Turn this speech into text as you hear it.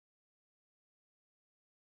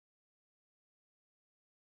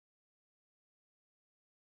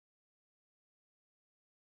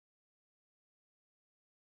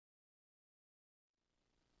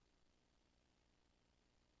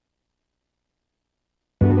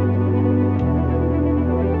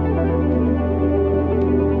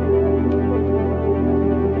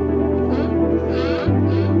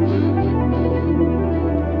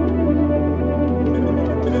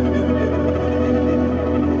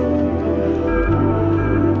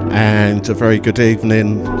and a very good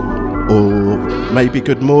evening, or maybe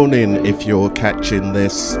good morning if you're catching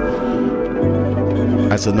this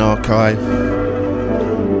as an archive.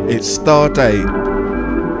 It's Stardate,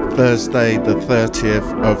 Thursday the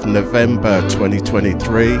 30th of November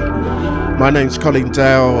 2023. My name's Colin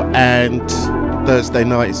and Thursday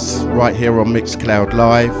nights right here on Mixcloud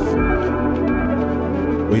Live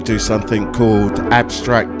we do something called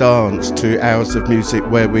Abstrakt Dance, 2 hours of music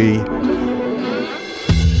where we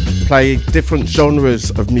play different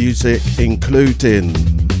genres of music, including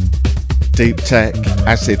deep tech,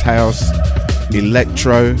 acid house,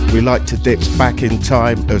 electro. We like to dip back in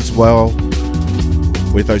time as well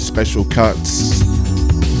with those special cuts.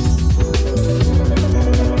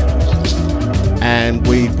 And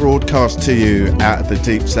we broadcast to you out of the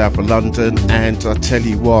deep south of London, and I tell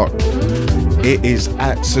you what, it is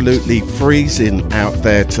absolutely freezing out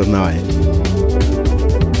there tonight.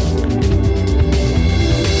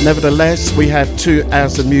 Nevertheless, we have 2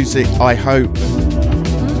 hours of music. I hope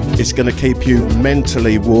it's going to keep you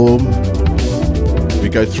mentally warm. We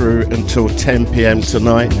go through until 10 p.m.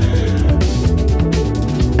 tonight.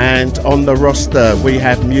 And on the roster, we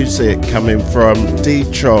have music coming from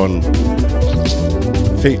Deetron,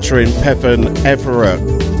 featuring Pevan Everett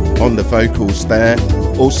on the vocals there.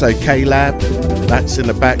 Also Khalab, that's in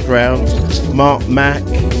the background. Mark Mack,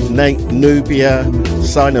 Nate Nubia,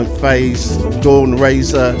 Silent Phase, Dawn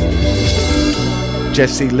Razor,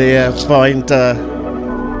 Jesse Lear, Finder,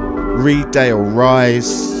 Reedale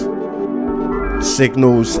Rise,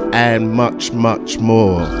 Signals, and much, much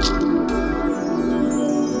more.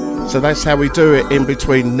 So that's how we do it in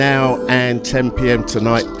between now and 10 p.m.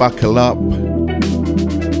 tonight. Buckle up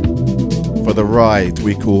for the ride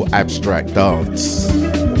we call Abstrakt Dance.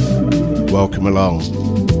 Welcome along.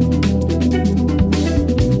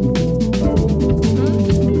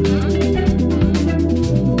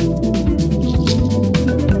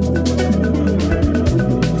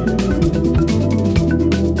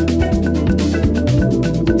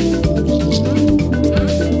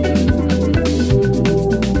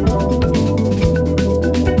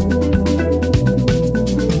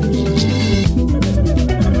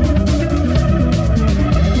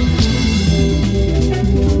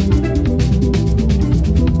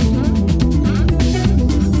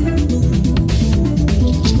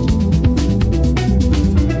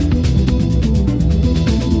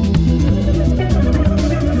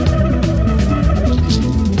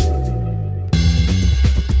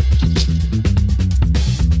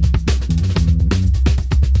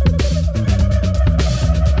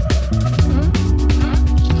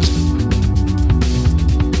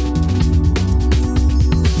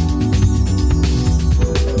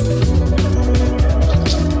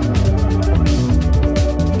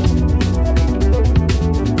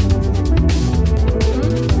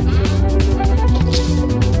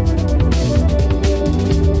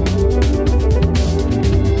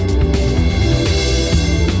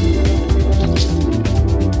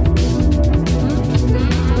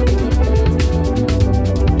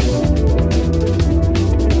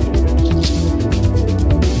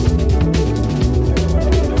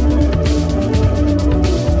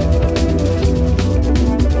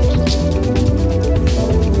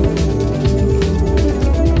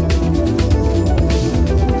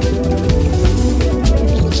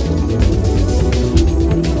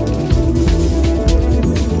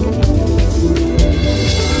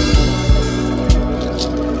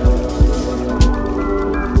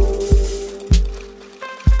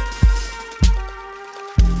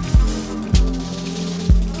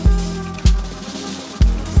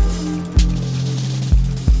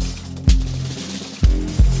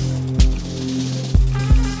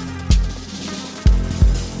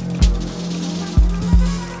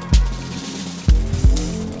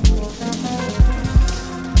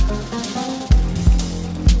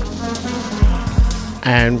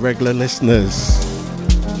 And regular listeners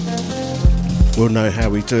will know how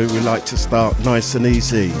we do. We like to start nice and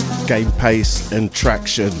easy, gain pace and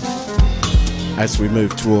traction as we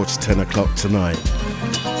move towards 10 o'clock tonight.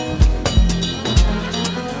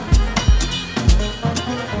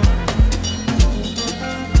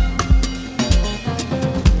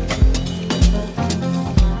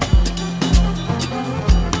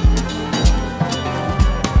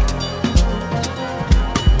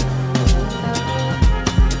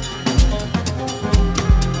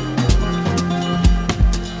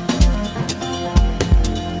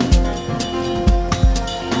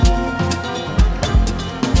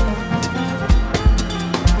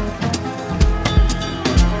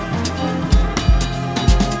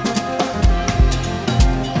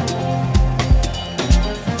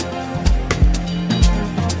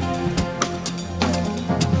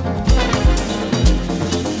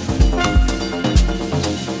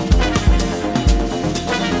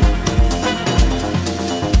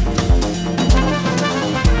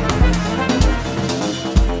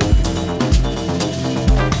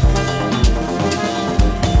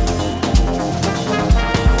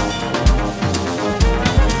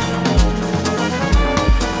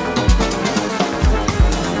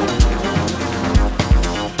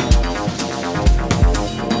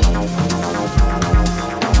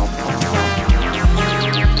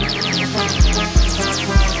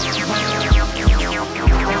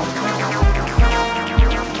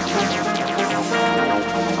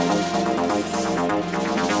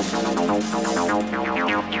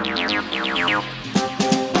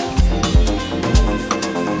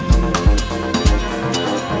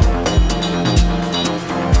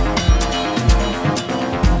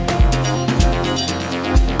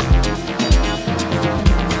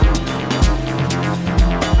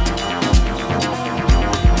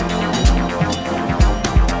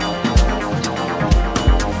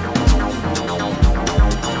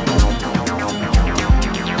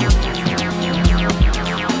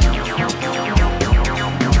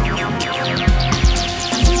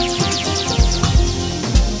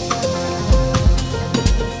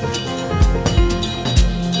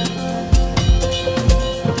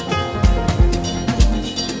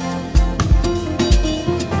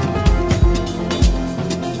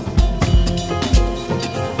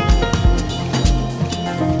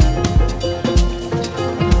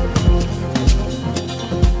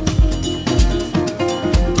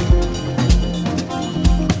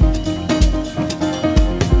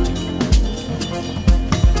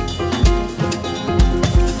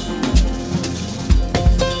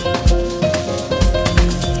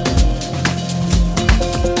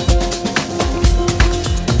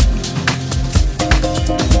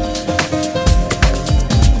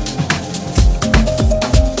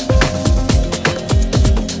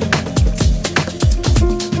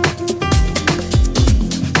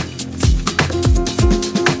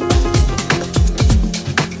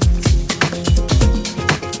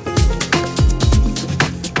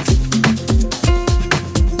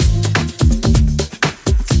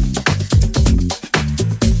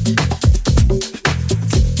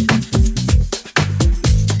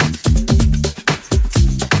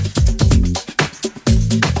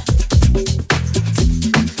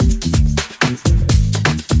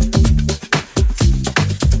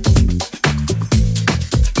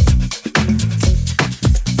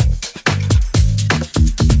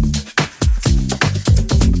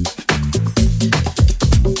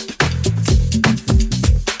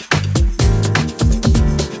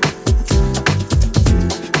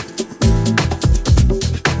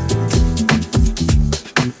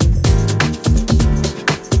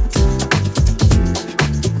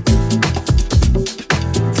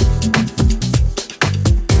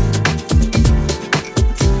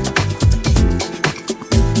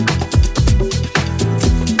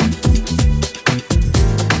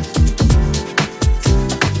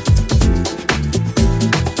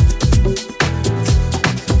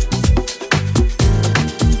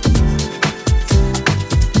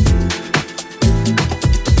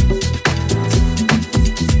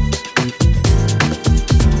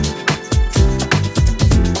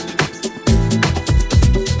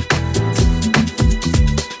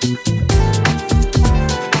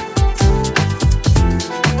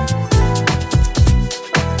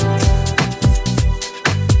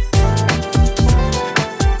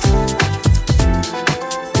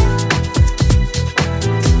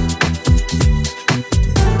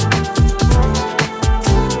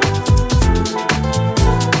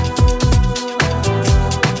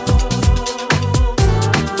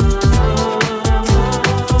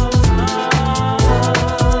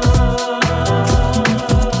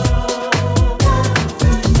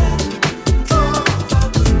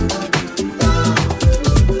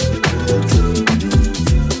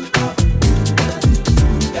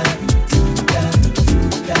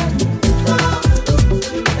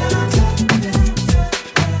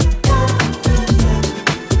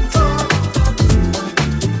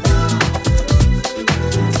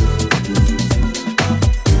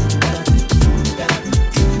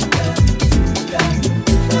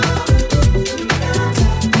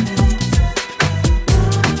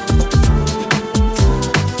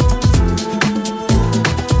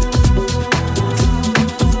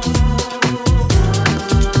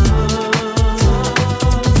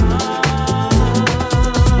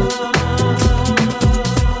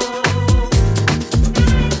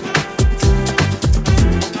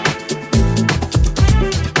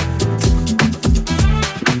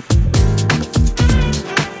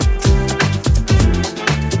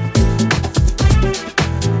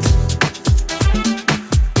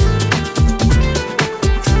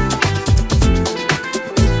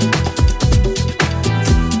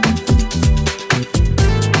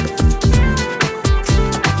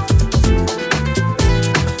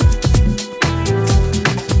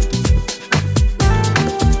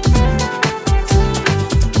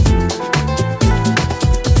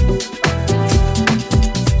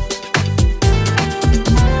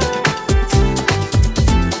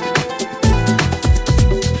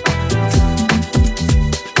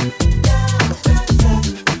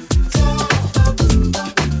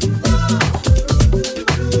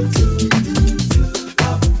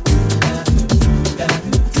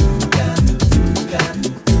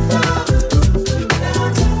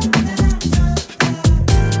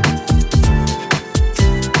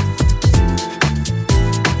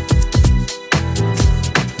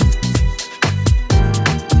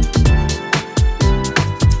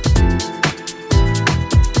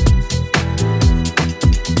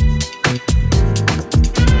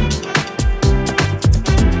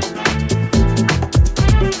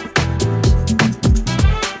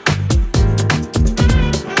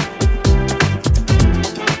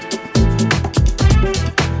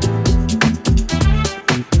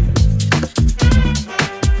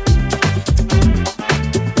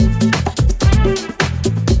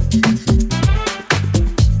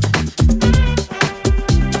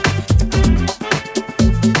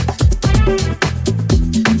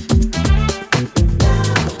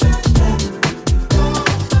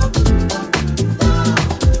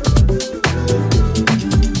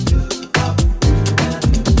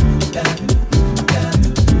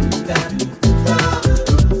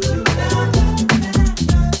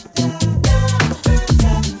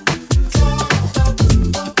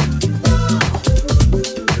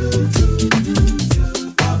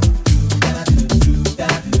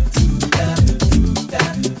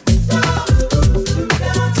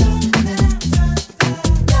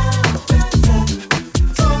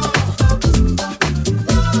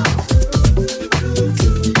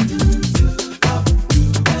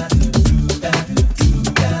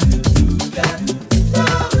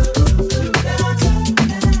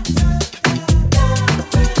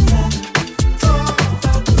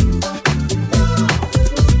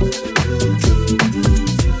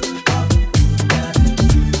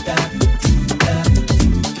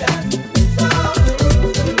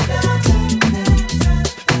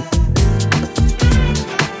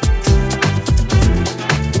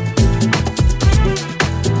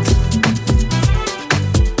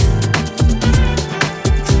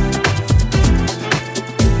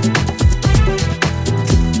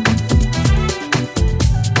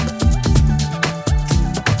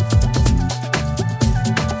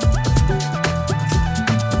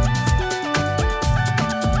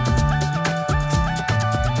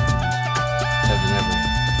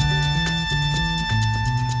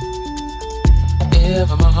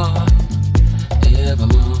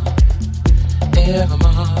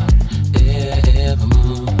 evermore,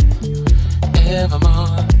 evermore,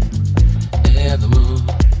 evermore, evermore,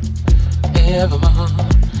 evermore,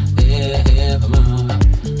 evermore.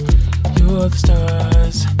 You're the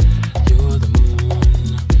stars, you're the moon,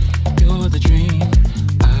 you're the dream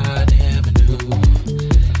I never knew.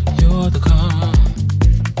 You're the calm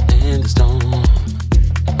and the storm,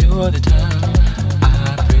 you're the time I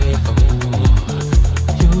pray for.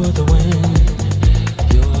 You're the wind,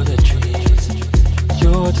 you're the trees,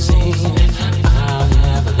 you're the scene I'll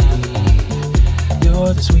never leave.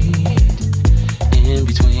 You're the sweet in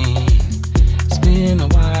between. It's been a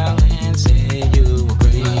while and say you will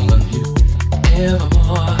bring. I love you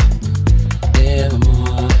evermore,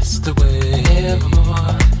 evermore. That's the way.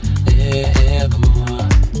 Evermore, evermore,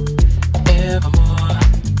 evermore,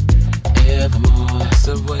 evermore. That's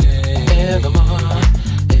the way. Evermore,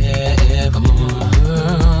 evermore,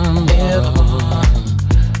 evermore, evermore,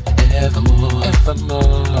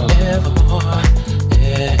 evermore, evermore, evermore,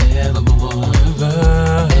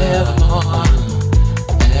 evermore,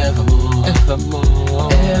 evermore, evermore,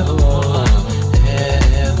 evermore,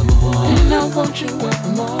 evermore. And I want you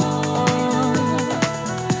evermore.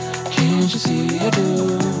 Can't you see I do?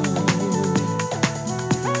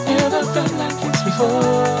 Never felt like this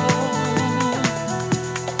before.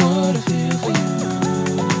 What I feel for you.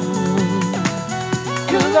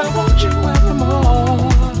 'Cause I want you evermore.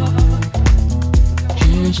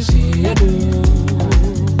 Can't you see I do?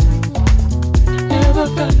 Never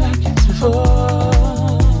felt like this before.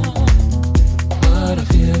 What I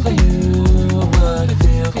feel for you, what I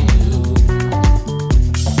feel for you.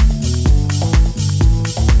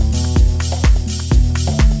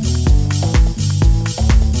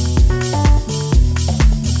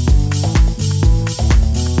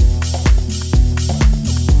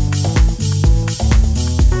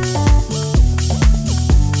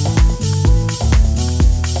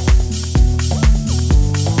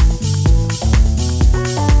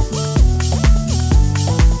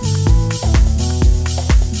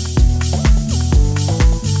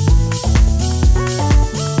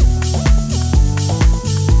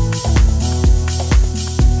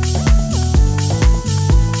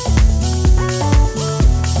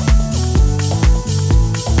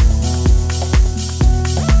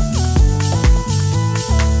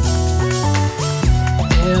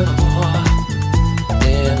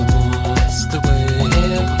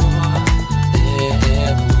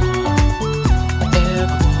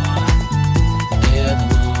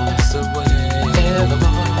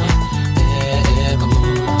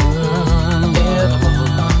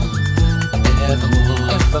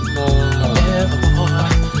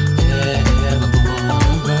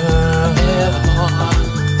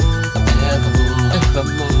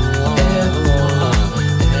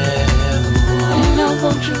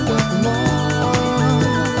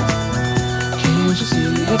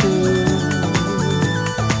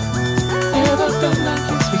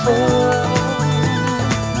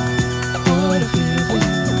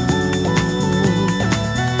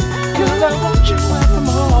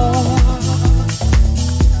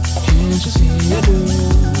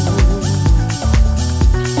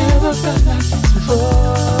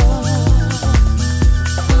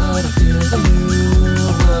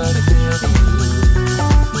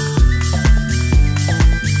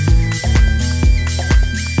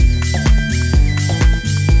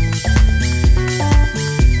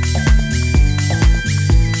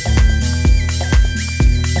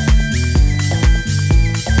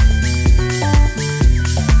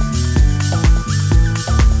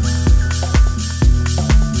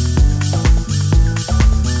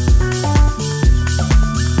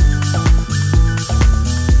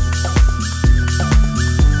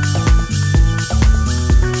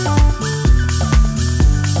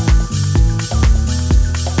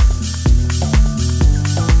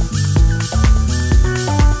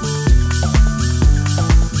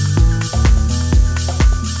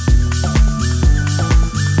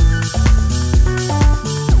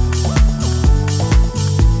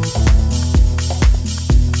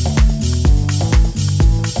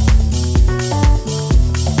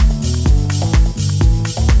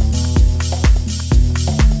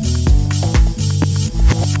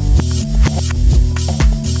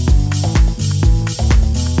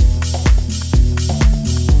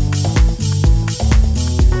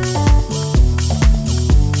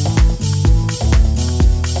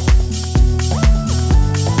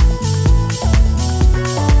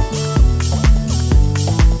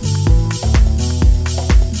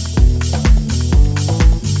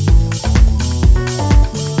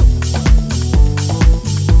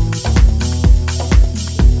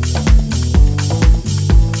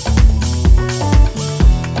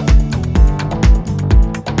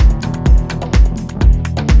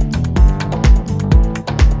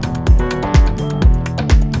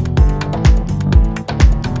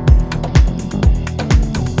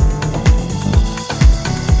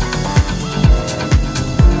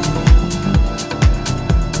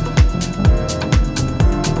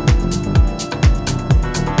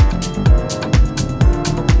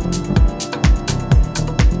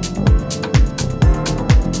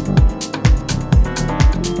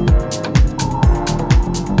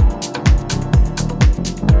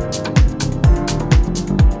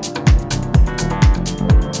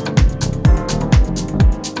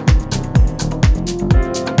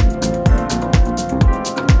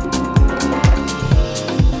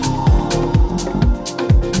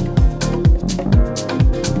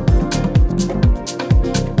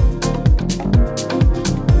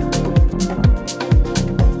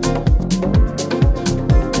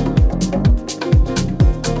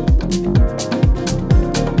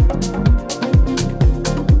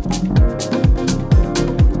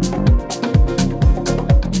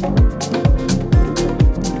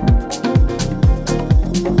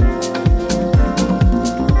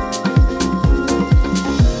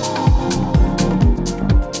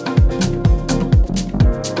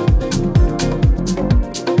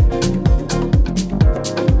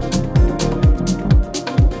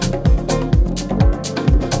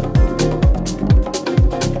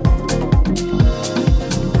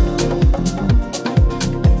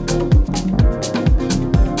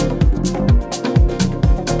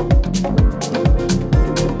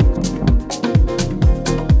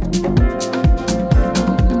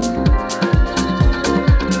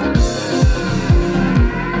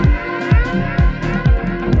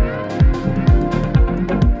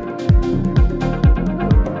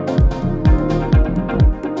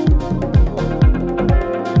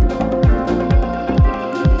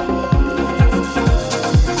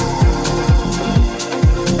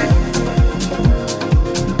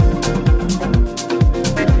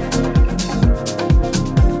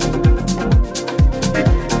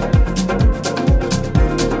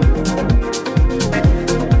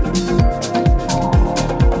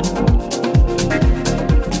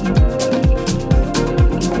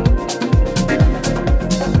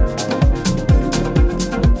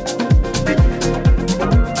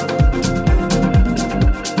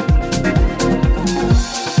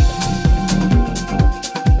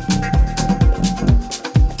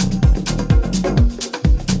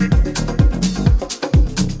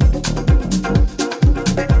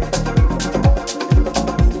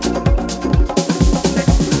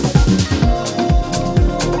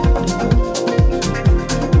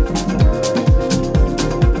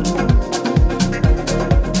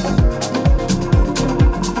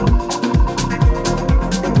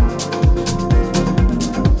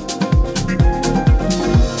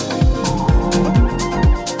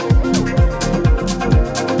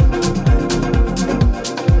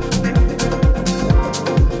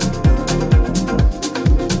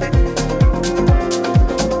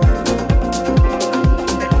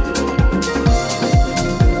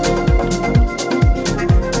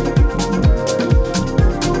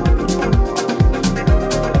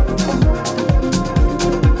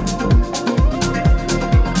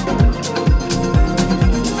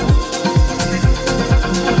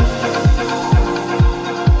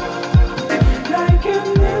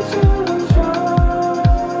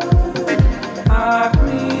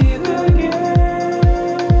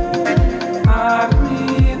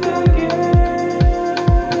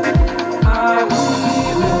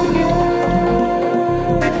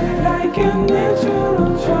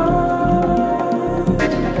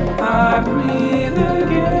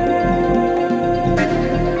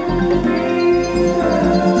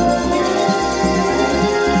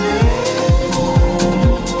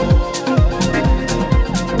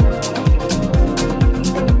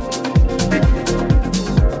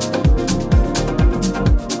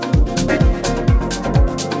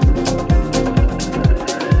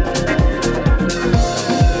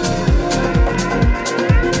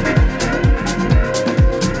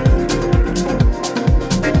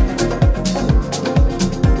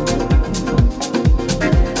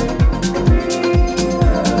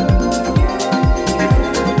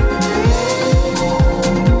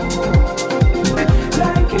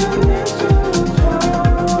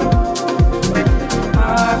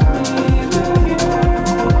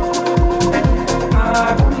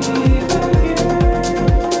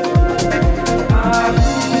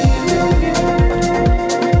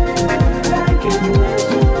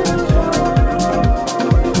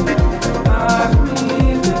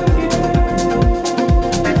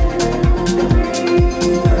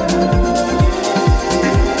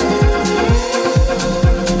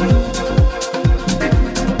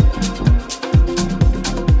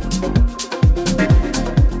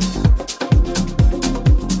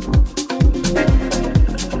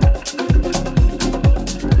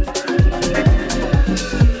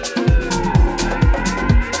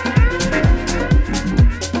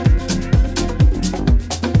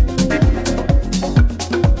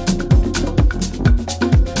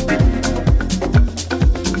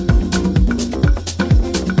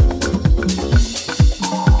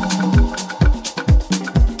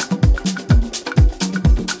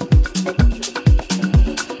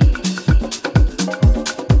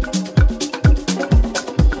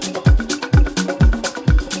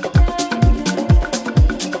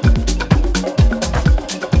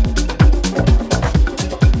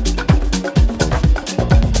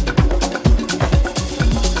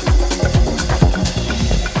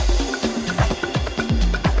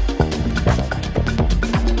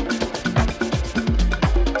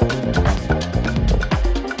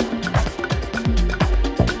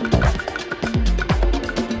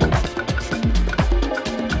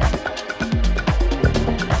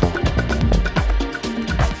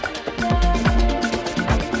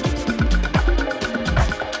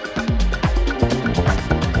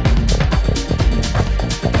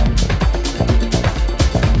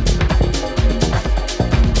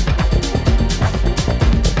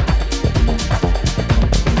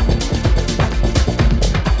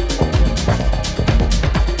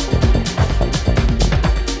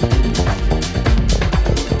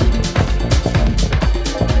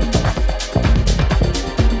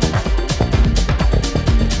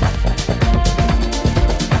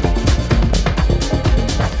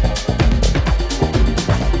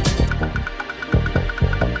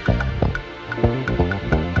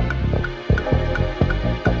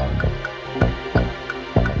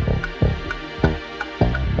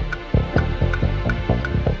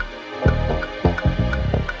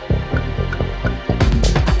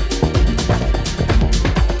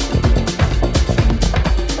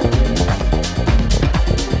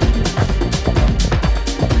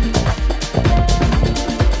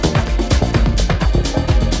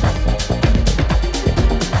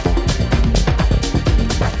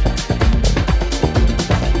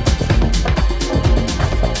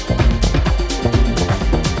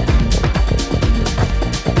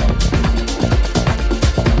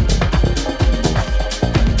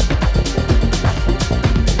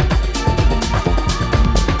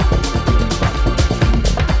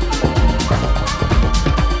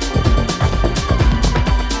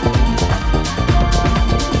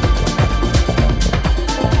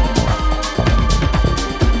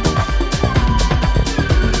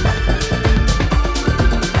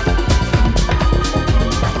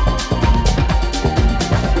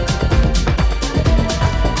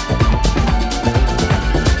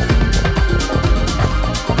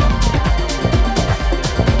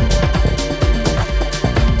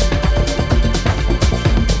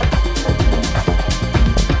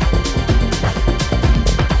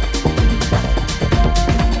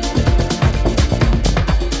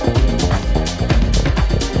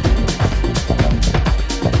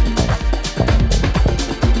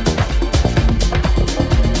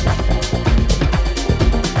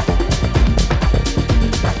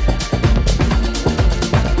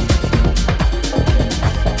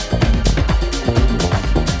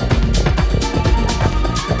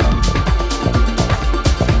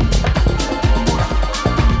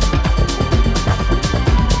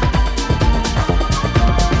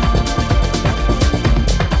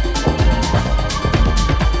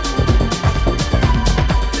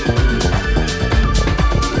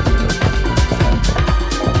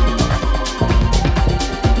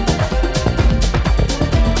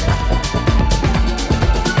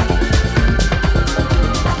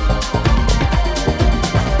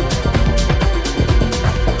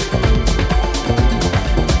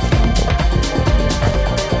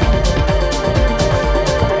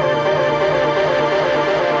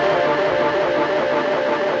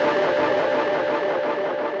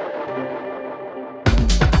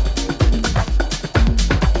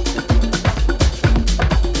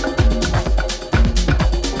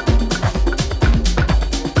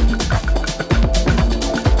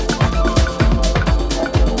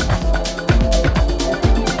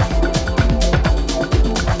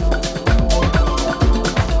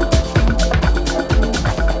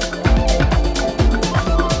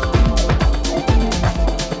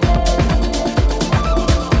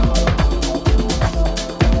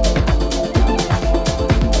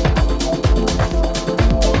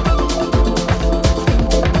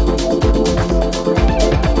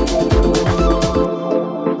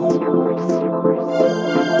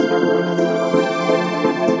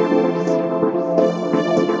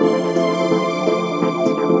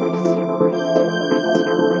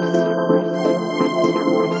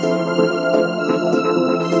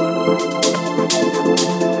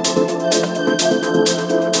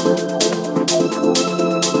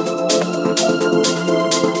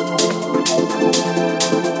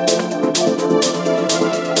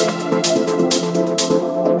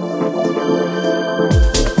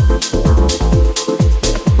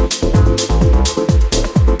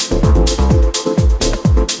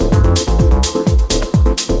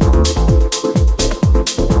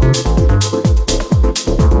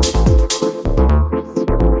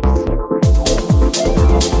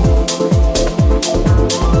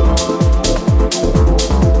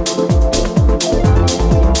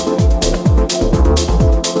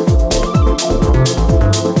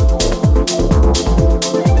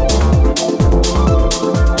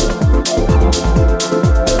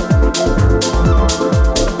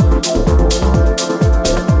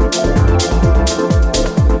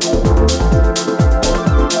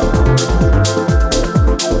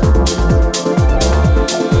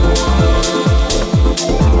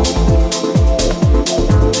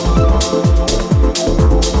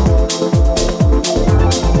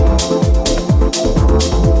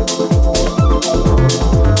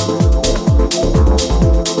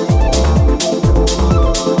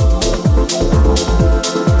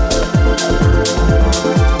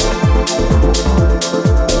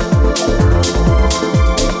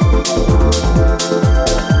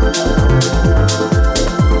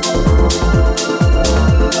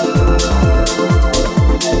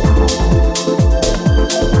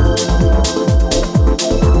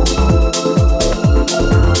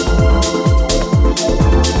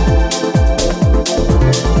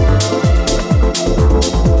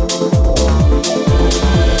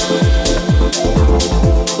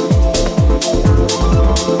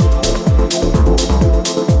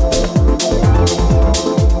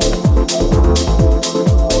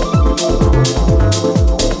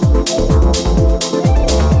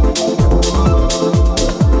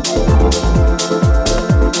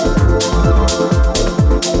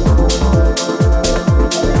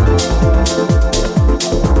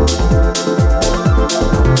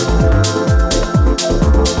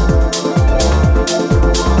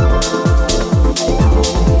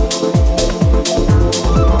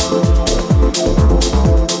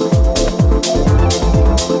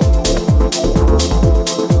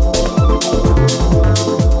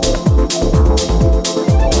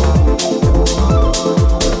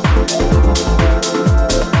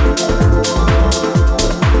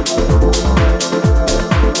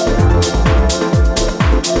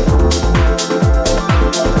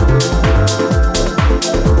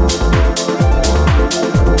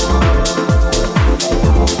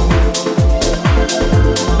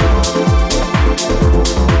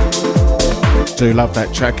 do love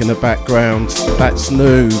that track in the background. That's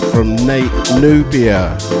new from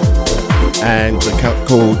Nubia, and a cut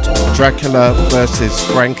called Dracula vs.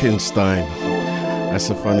 Frankenstein. That's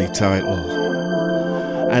a funny title.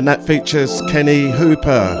 And that features Kenny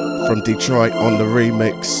Hooper from Detroit on the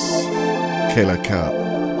remix Killer Cut.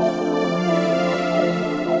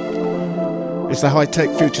 It's the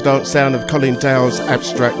high-tech future dance sound of Colin Dale's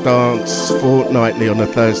Abstrakt dance, fortnightly on a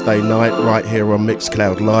Thursday night right here on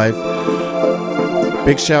Mixcloud Live.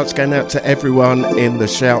 Big shouts going out to everyone in the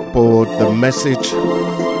shout board, the message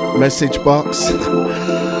box.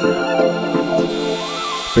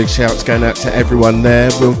 Big shouts going out to everyone there.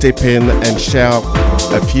 We'll dip in and shout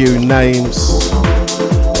a few names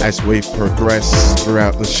as we progress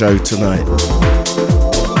throughout the show tonight.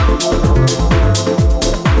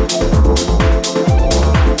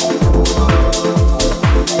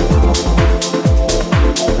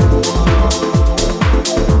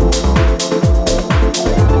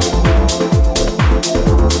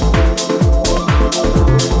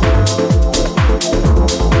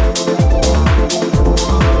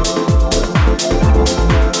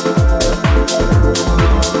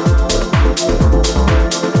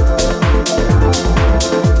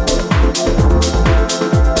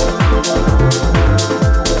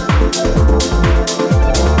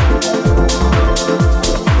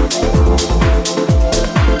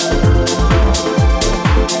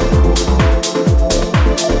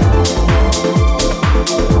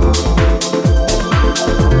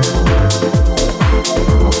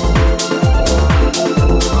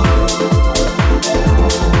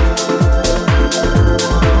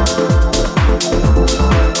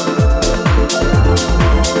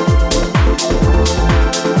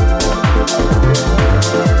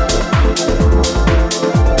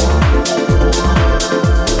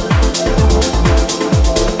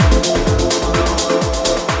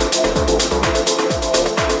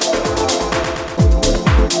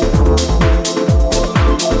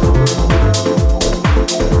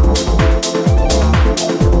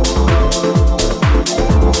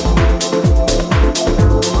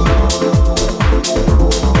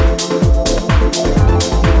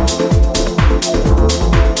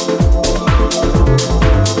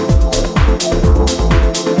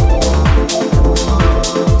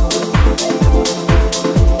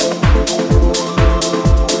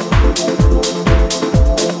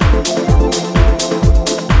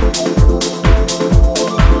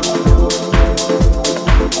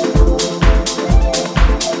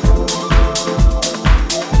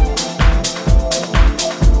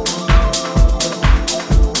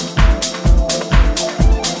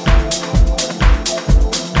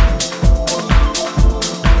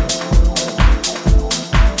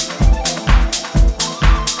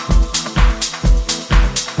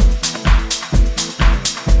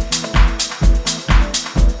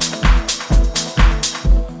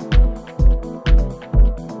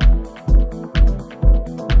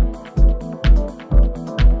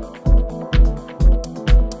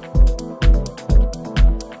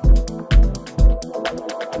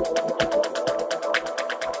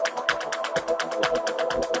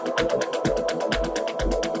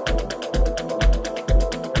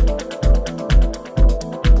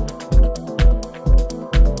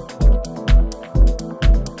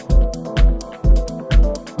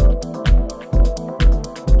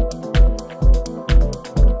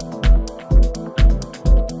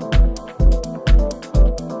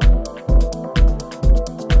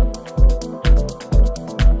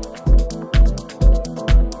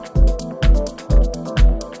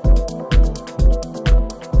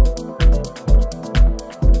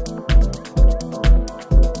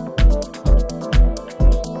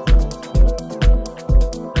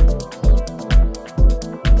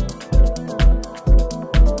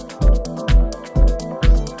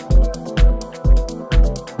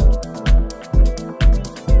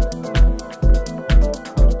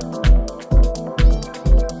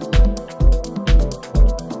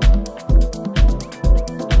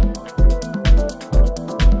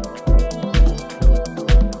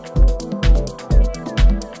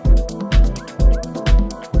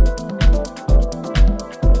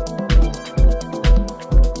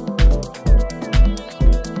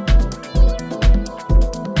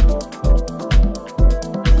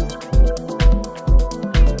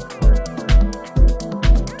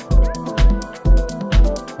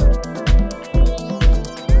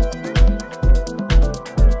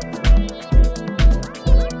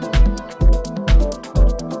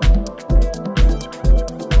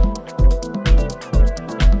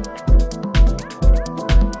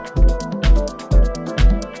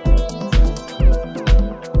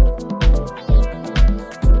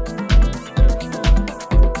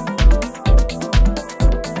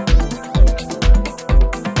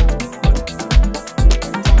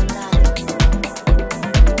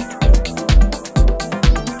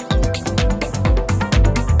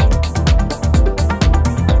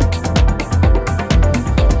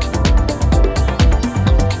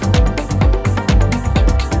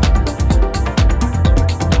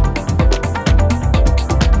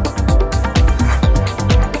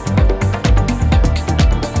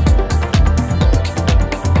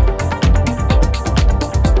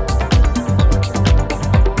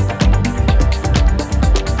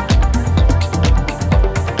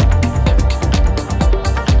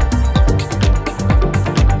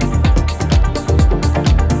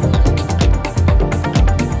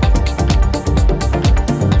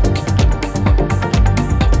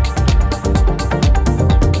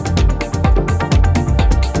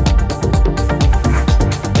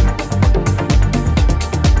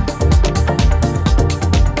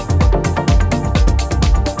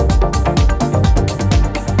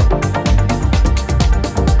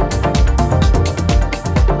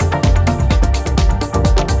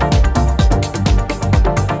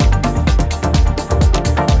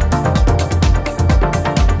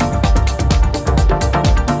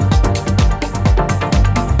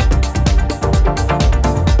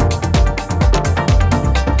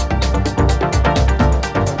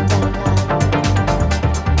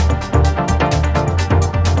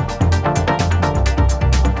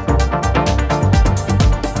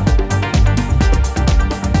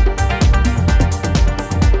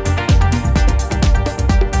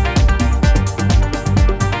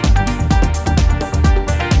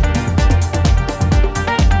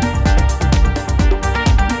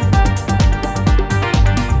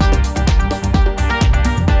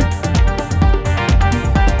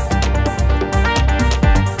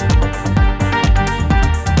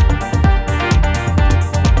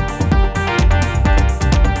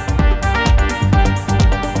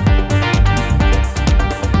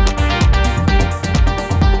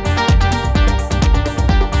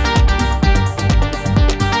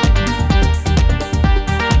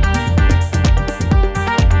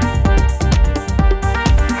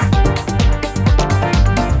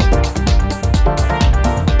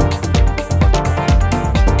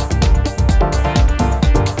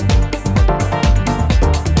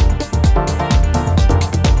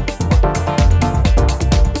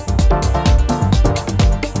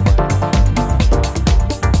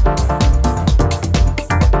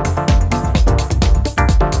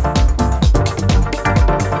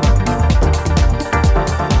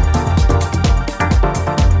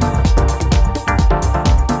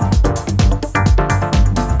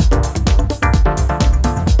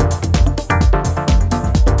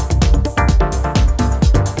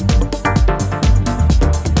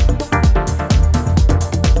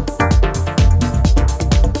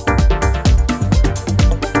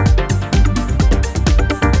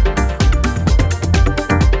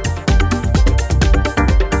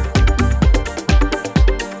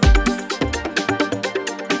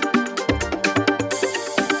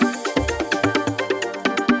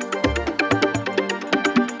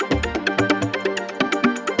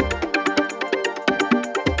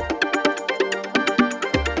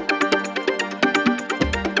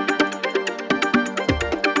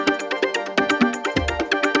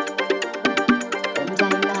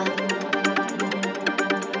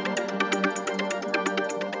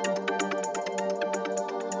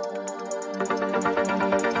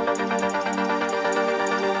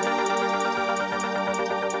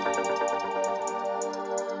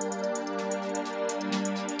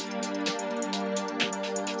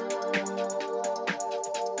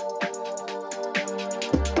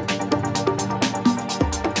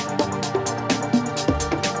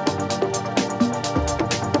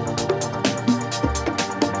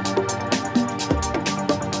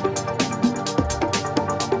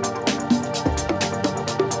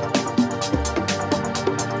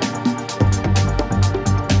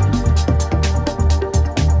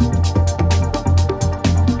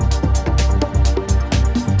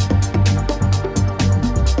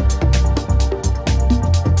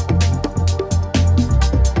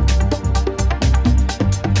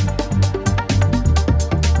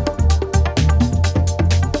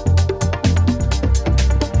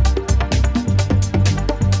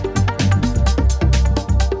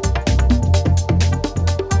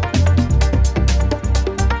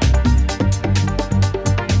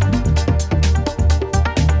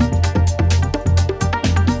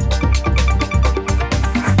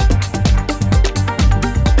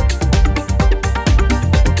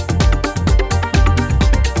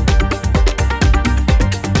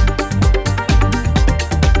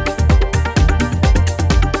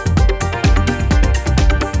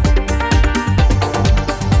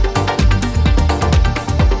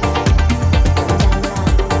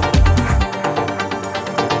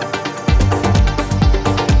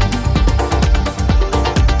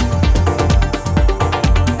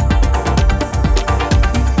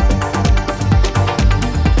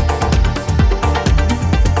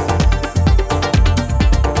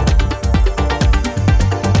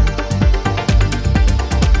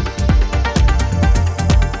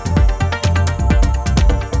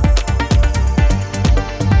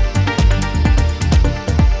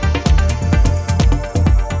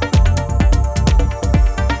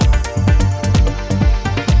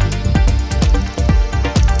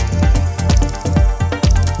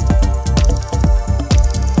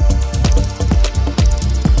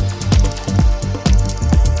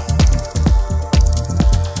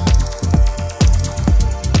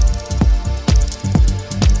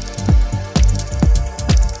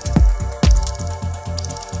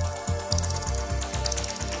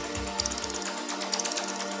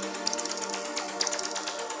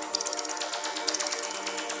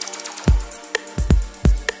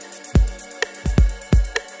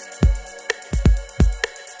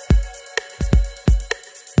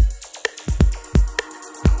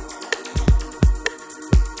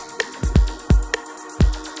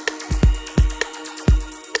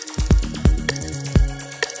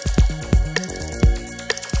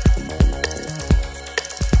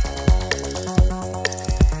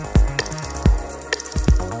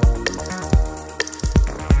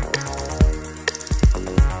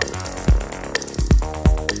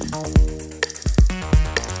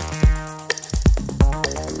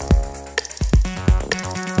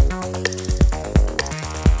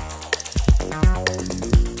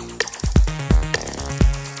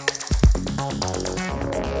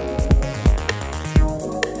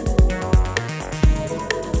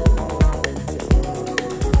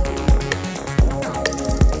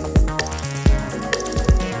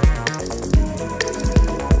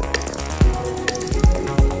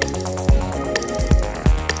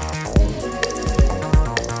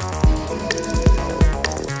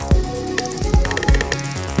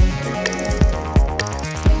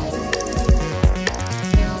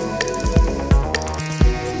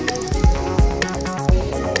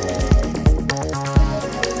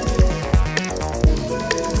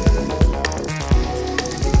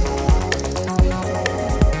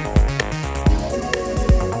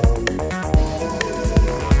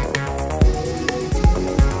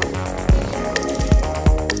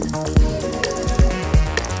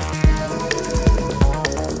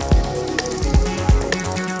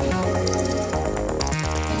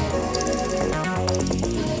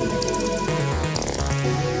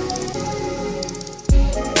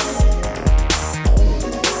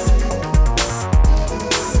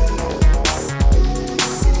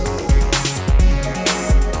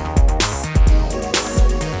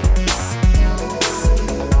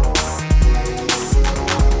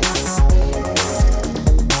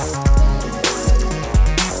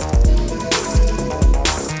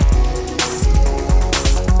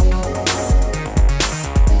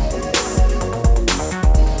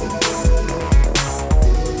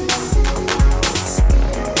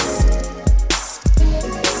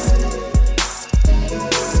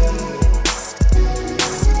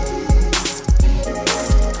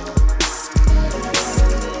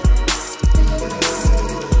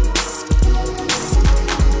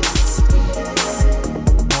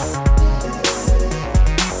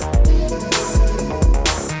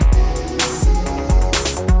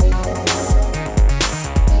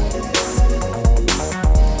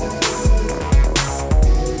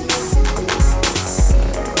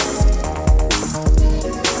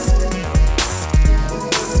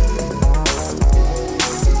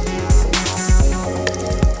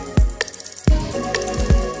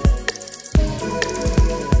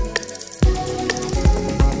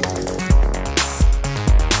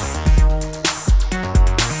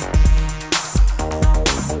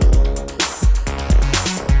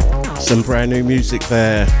 Some brand new music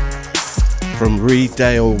there from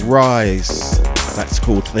Reedale Rise. That's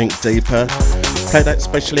called Think Deeper. Play that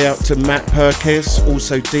specially out to Matt Perkis,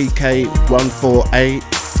 also DK148,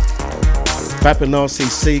 Fabinasi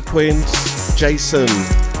Sequins, Jason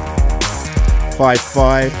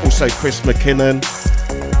 55, also Chris McKinnon,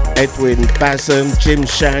 Edwin Bazan, Jim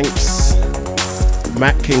Shanks,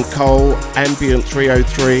 Matt King Cole, Ambient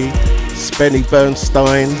 303, Spenny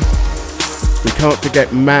Bernstein. We can't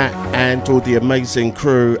forget Matt and all the amazing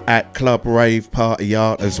crew at Club Rave Party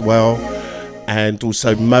Art as well, and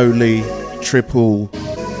also Moley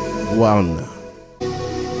 111.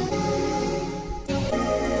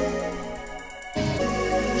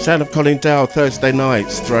 Sound of Colin Dale, Thursday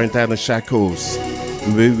nights, throwing down the shackles,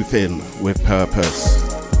 moving with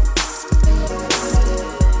purpose.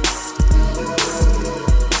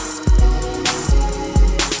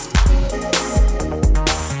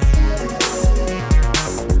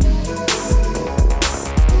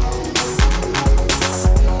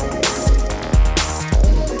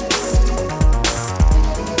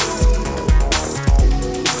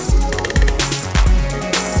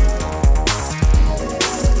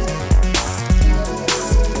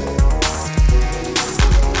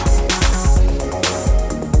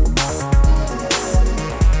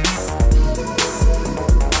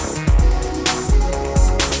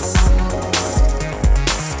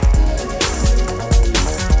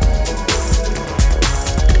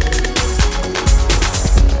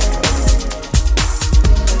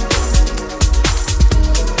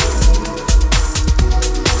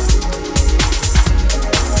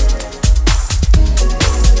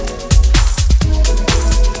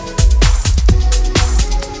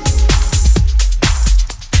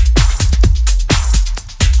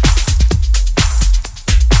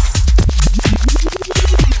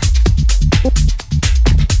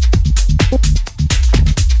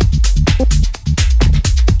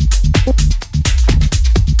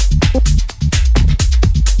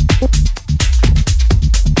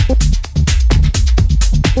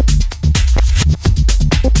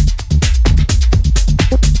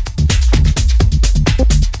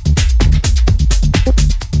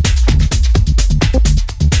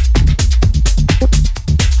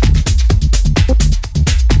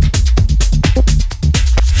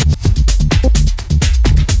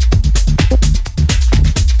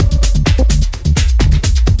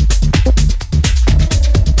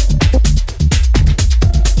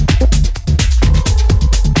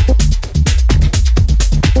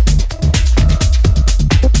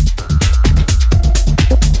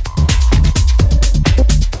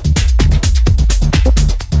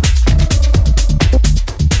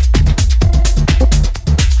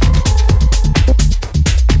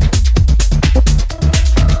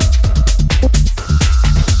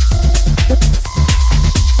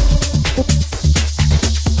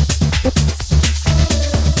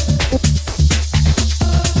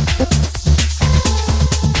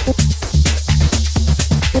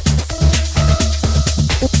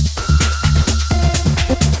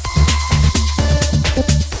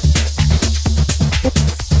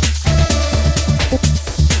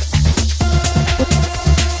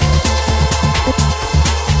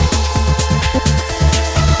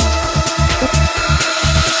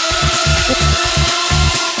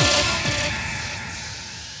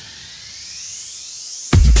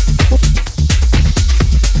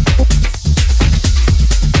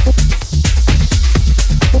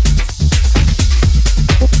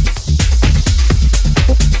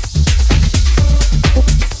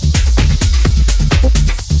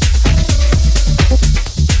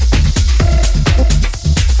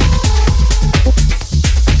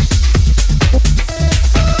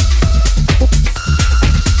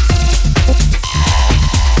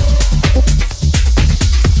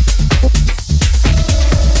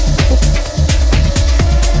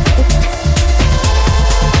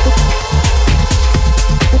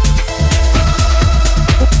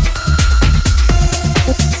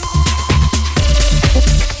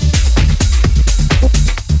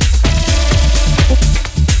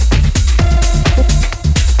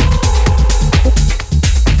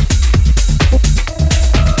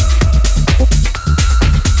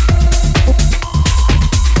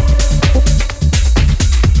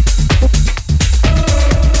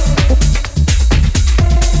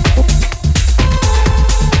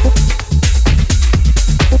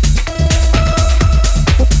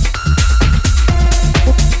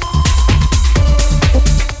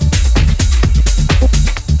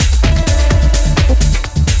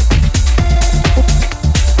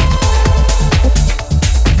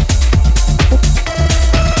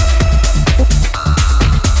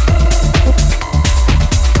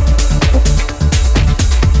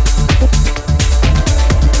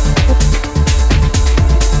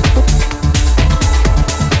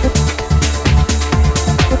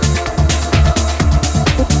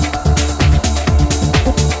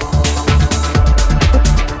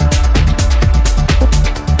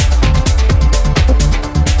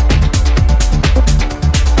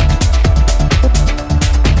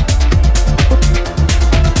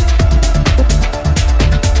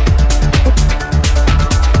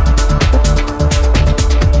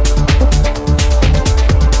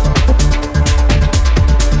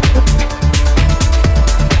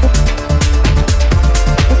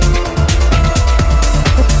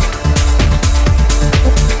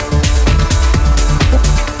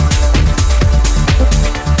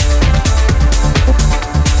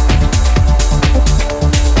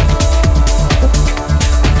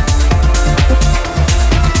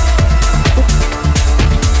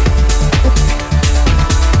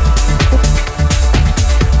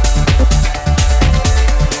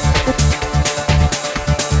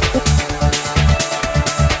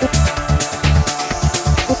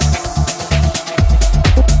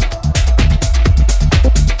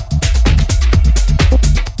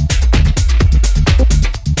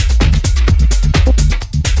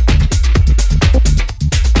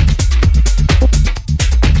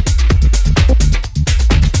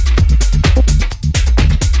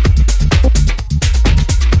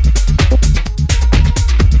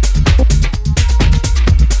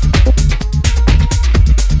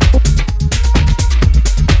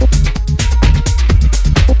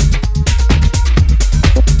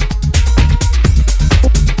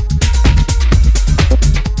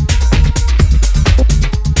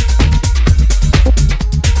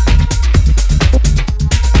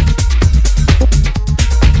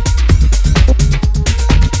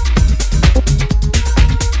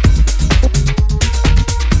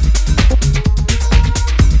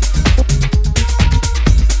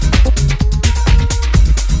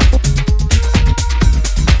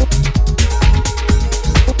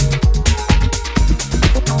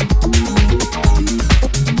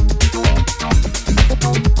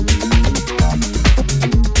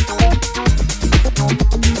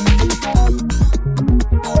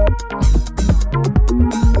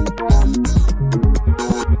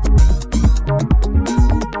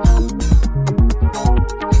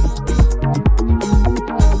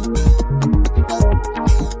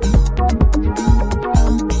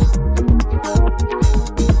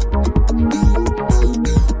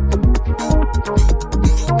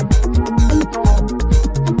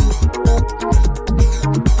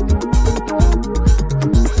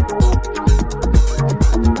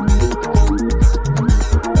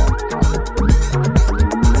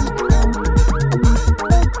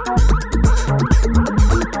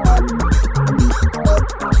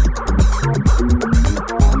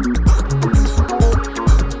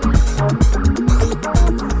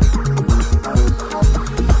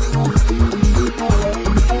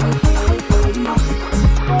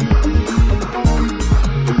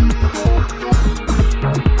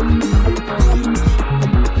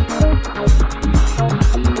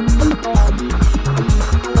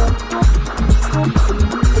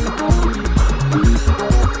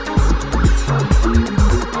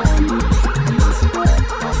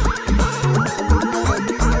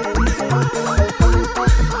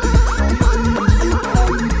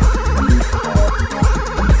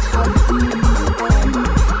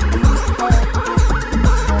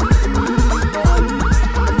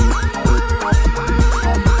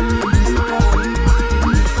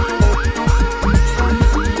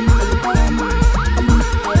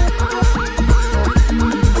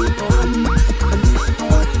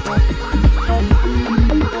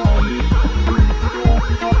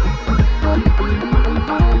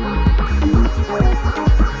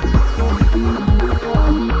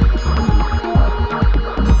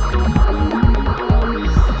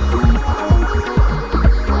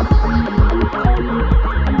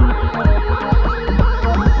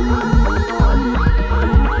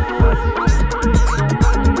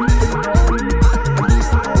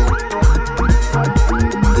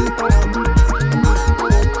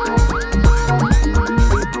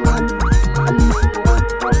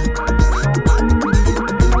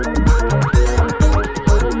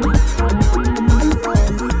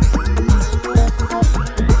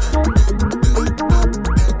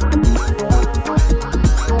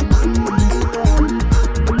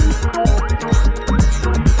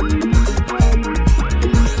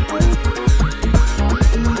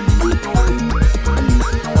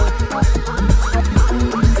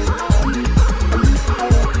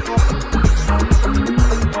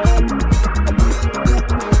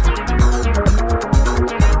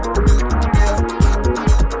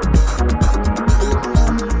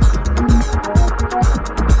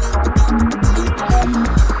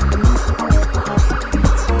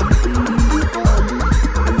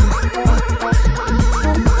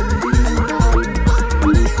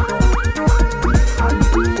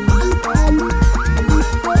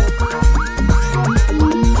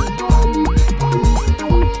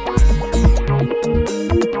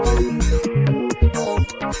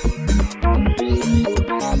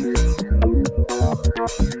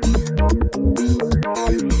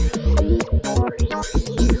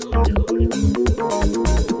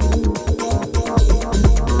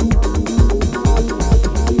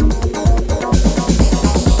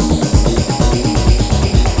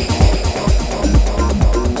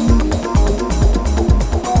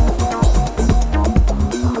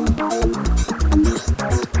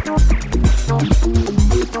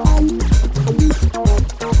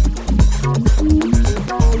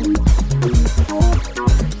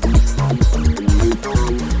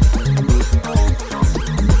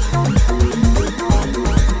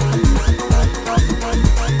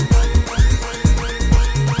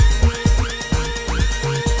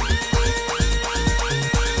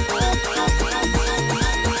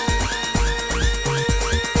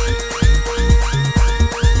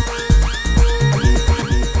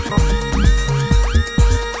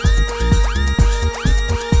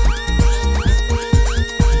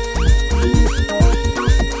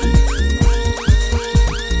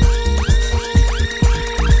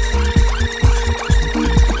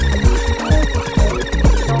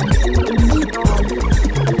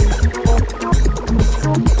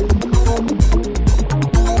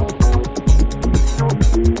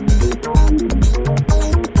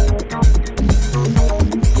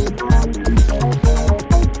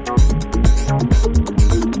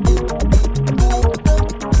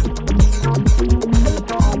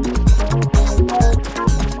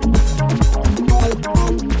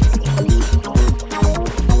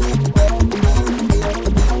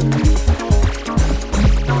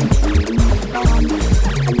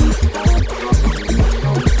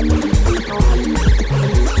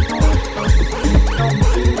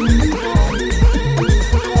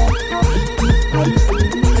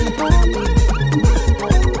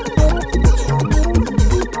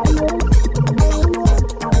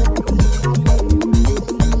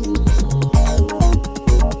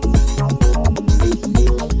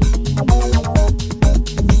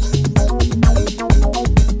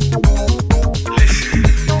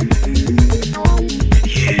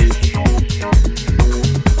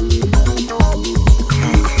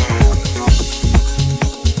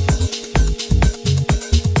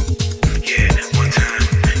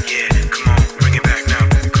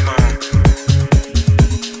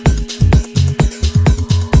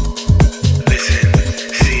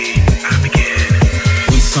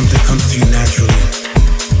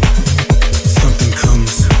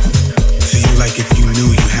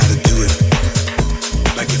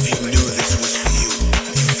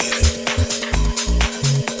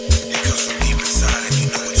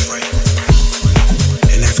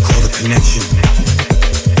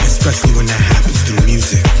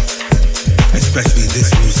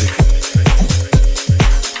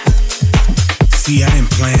 See, I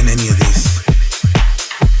didn't plan any of this.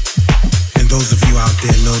 And those of you out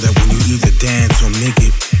there know that when you either dance or make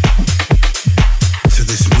it to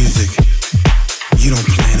this music, you don't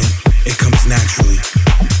plan it, it comes naturally.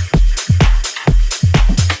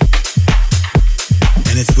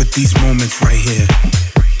 And it's with these moments right here,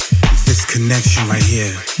 this connection right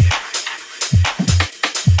here,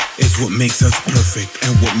 is what makes us perfect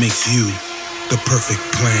and what makes you the perfect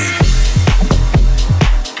plan.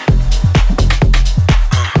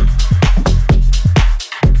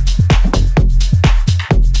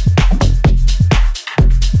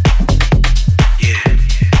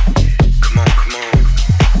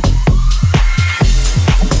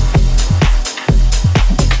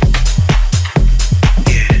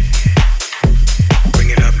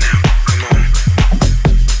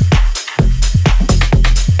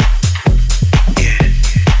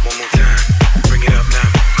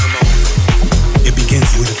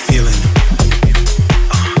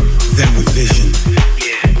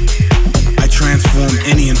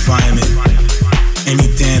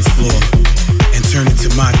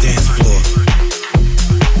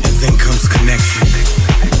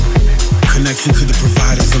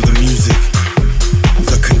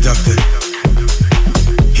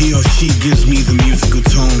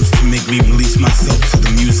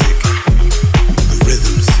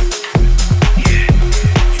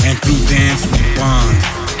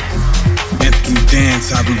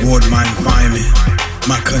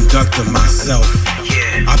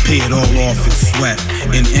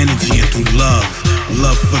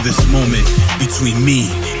 Between me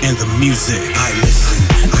and the music, I listen,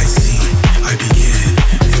 I see, I begin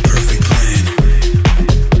the perfect plan.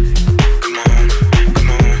 Come on, come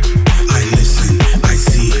on. I listen, I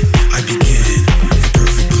see, I begin the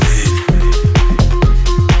perfect plan.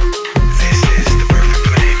 This is the perfect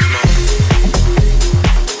plan, come on.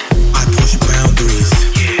 I push boundaries,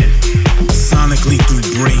 sonically through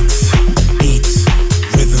breaks, beats,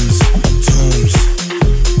 rhythms, tones.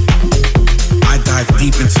 I dive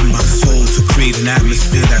deep into my soul to create an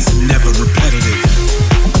atmosphere that's never repetitive.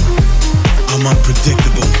 I'm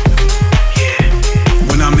unpredictable.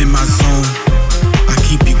 When I'm in my zone, I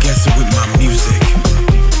keep you guessing with my music.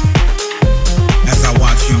 As I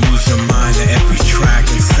watch you lose your mind to every track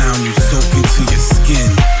and sound you soak into your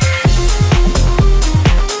skin.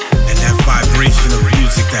 And that vibration of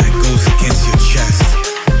music that goes against your chest.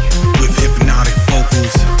 With hypnotic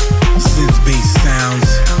vocals, synth-based sounds,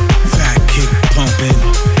 fat kick pumping.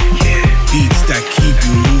 Beats that keep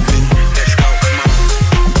you moving. Let's go, come on.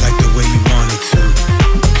 Like the way you want it to.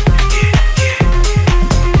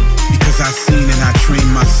 Because I've seen and I train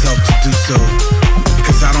myself to do so.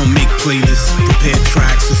 Because I don't make playlists, prepare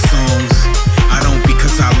tracks or songs. I don't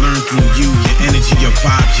because I learned through you, your energy, your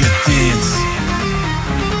vibes, your dance.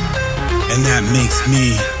 And that makes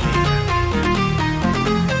me.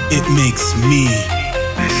 It makes me.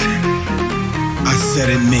 I said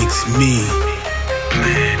it makes me.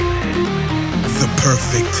 The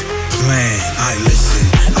perfect plan. I listen,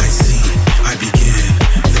 I see, I begin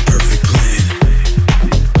the perfect plan.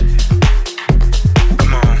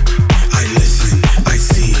 Come on. I listen, I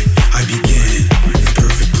see, I begin the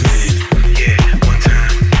perfect plan. Yeah, one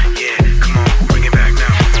time. Yeah, come on, bring it back now.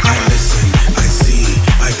 I listen, I see,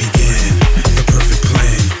 I begin the perfect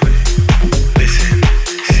plan. Listen,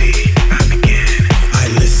 see, I begin. I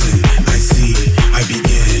listen, I see, I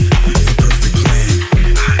begin the perfect plan.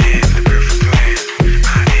 I am the perfect plan.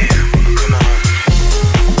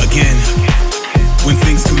 When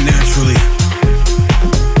things come naturally,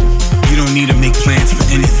 you don't need to make plans for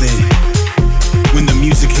anything. When the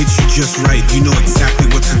music hits you just right, you know exactly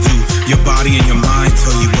what to do. Your body and your mind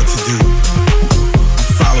tell you what to do.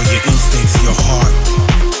 You follow your instincts, your heart,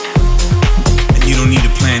 and you don't need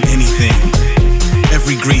to plan anything.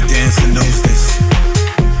 Every great dancer knows this.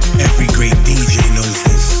 Every great DJ knows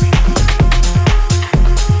this.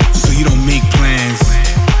 So you don't make plans,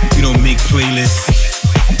 you don't make playlists.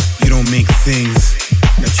 You don't make things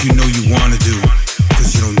that you know you want to do,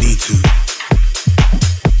 because you don't need to.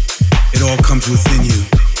 It all comes within you.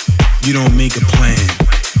 You don't make a plan.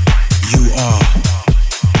 You are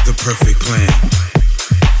the perfect plan.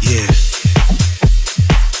 Yeah.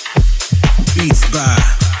 Beats by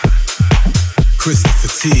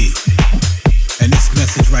Christopher T. And this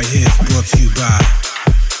message right here is brought to you by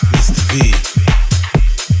Mr. V.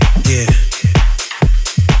 Yeah.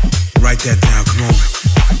 Write that down, come on.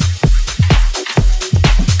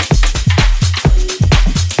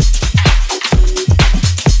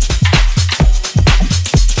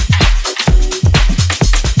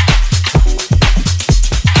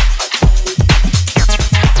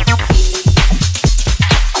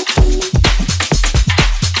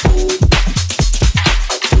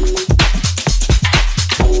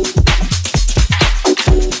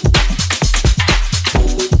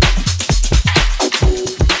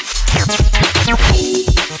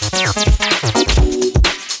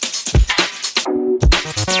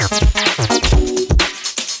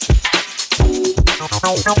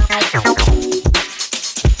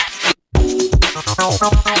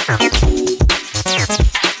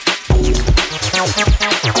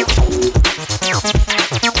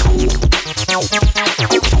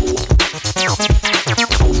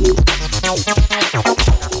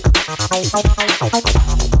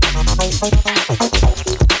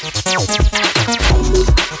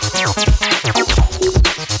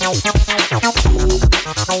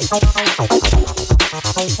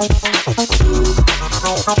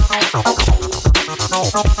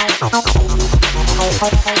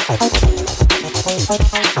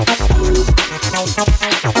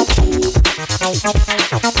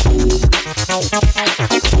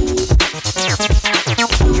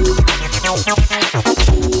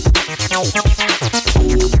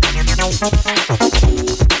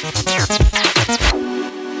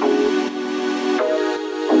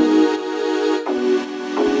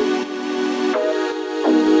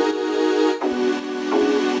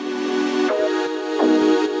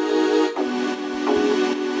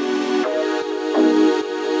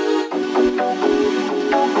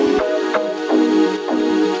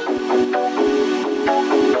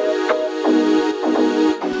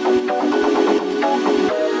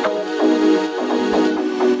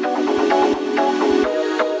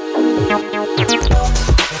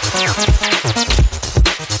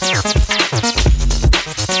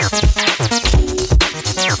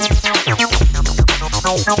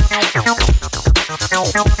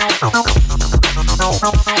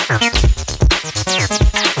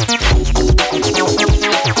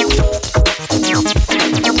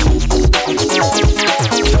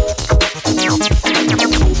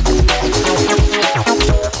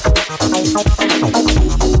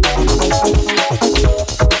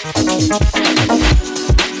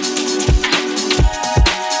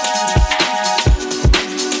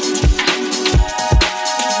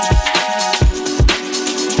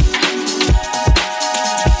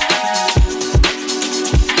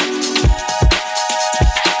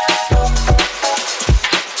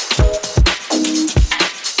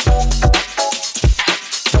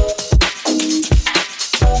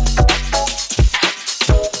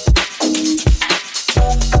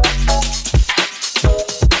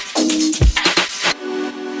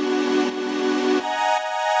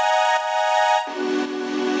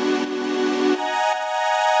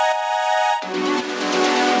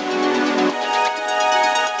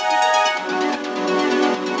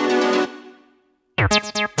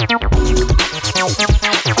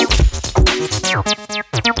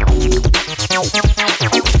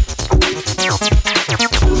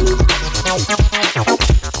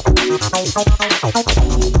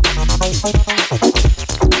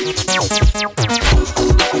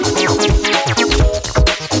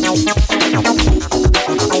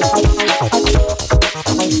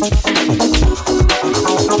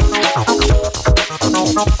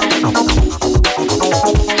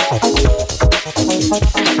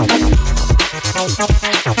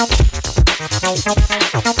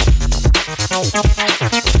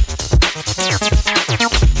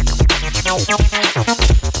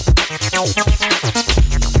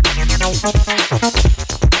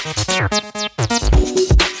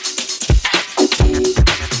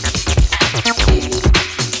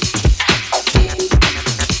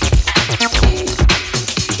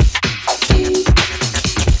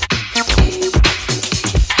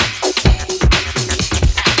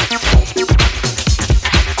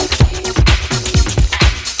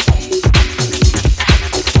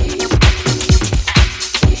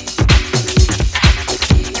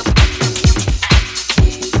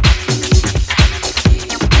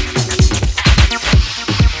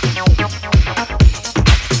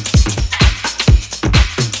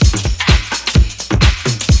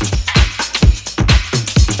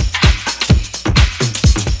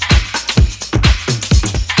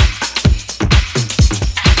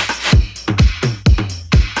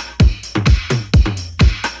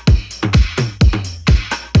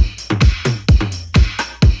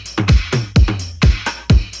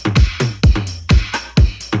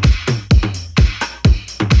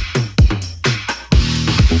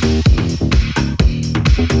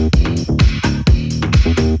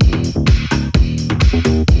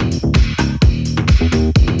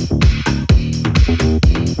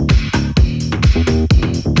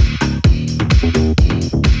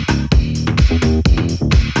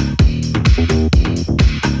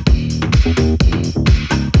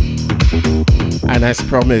 And as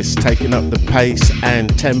promised, taking up the pace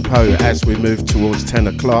and tempo as we move towards 10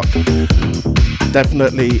 o'clock.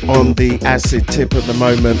 Definitely on the acid tip at the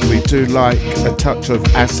moment. We do like a touch of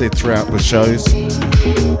acid throughout the shows.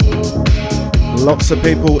 Lots of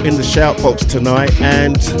people in the shout box tonight.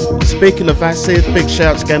 And speaking of acid, big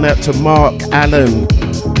shouts going out to Mark Allen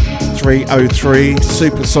 303.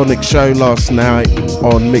 Supersonic show last night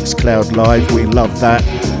on Mixcloud Live. We love that.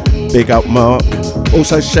 Big up Mark.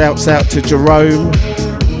 Also shouts out to Jerome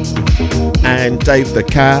and Dave the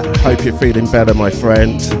Cat. Hope you're feeling better, my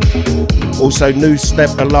friend. Also New Step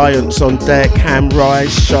Alliance on deck. Ham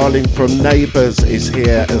Rise, Charlene from Neighbours is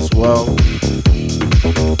here as well.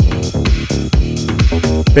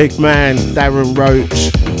 Big man, Darren Roach.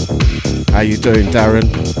 How you doing, Darren?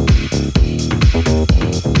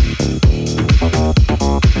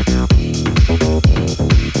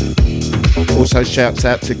 Also shouts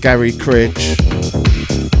out to Gary Cridge.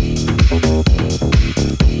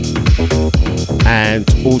 And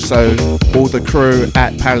also all the crew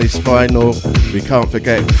at Palace Vinyl. We can't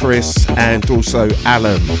forget Chris and also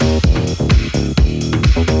Alan.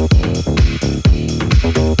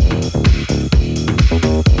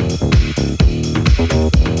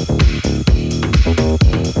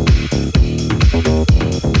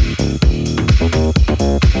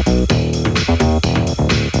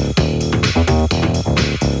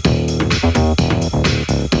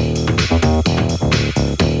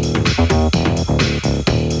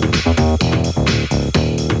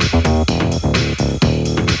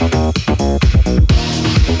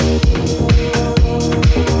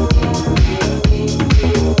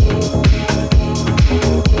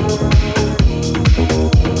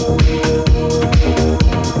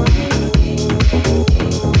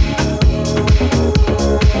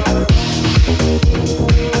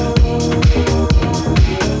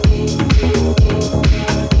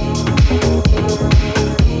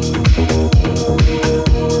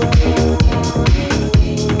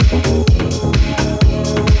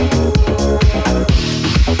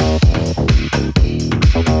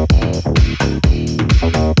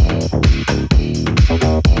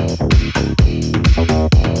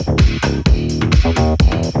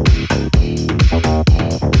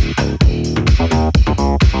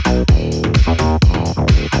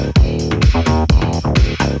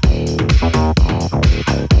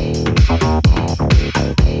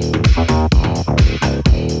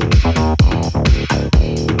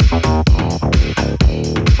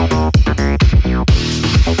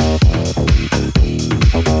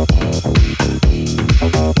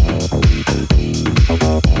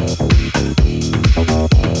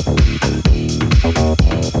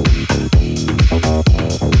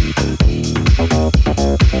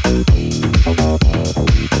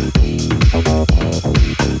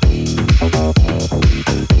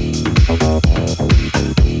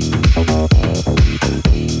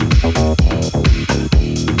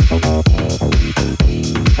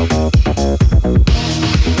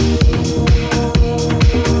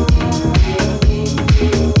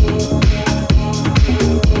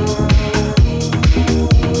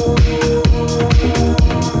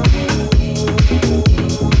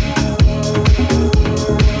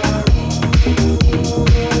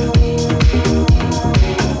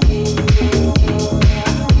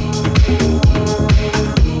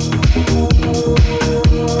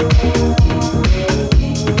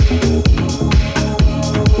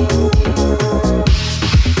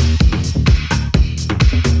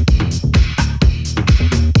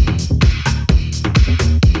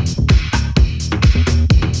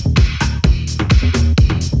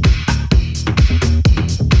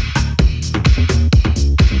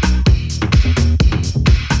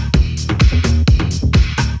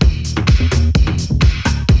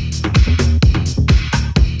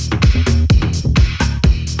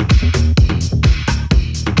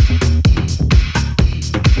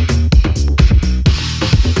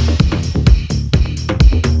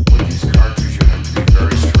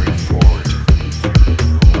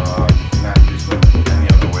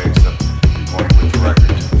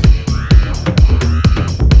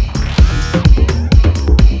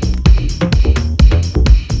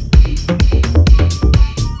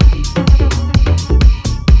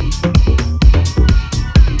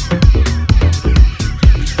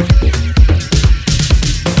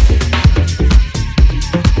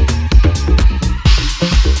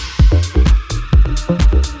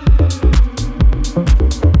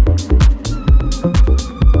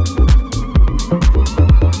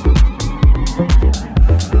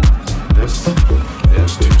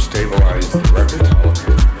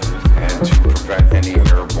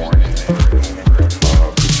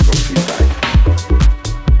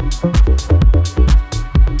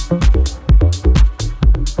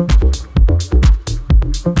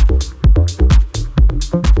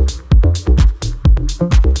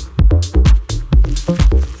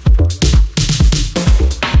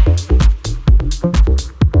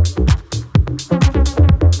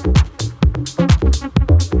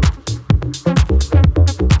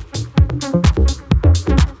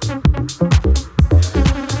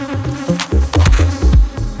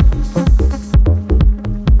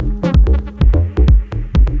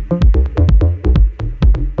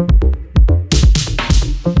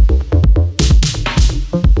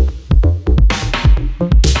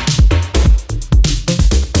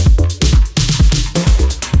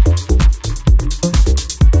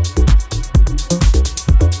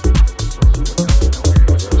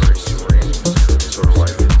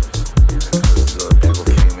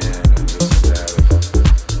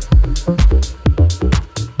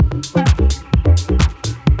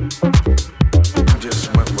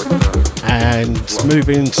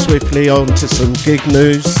 moving swiftly on to some gig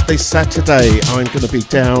news. This Saturday I'm going to be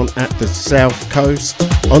down at the South Coast,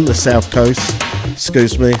 on the South Coast,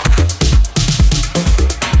 excuse me.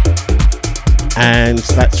 And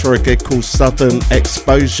that's for a gig called Southern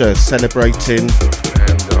Exposure, celebrating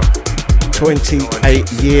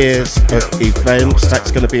 28 years of events. That's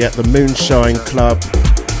going to be at the Moonshine Club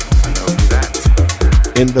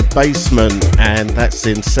in the basement, and that's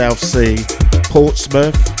in Southsea,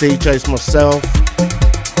 Portsmouth. DJs myself,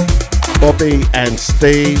 Bobby and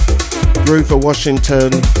Steve, Groover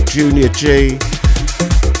Washington, Junior G,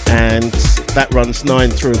 and that runs 9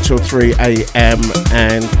 through until 3 a.m.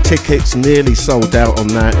 and tickets nearly sold out on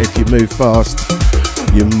that. If you move fast,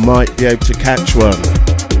 you might be able to catch one.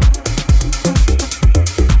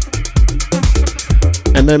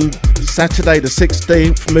 And then Saturday the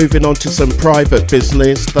 16th, moving on to some private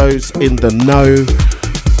business. Those in the know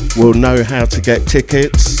will know how to get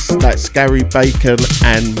tickets. That's Gary Bacon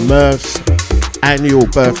and Murph's annual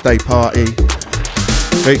birthday party,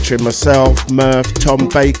 featuring myself, Murph, Tom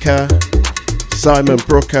Baker, Simon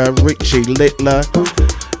Brooker, Richie Littler,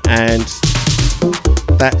 and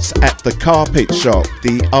that's at the Carpet Shop,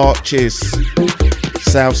 the Arches,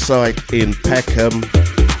 Southside in Peckham,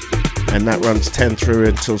 and that runs 10 through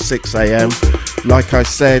until 6 a.m. Like I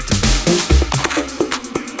said,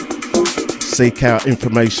 seek out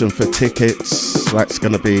information for tickets. That's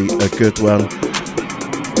going to be a good one.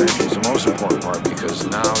 It's the most important part, because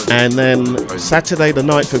now. And then Saturday the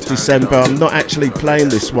 9th of December, I'm not actually playing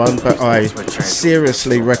this one, but I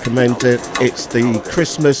seriously recommend it. It's the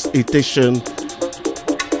Christmas edition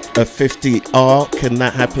of 50 Arc, and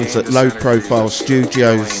that happens at Low Profile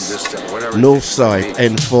Studios, Northside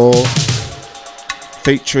N4,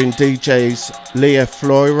 featuring DJs Leah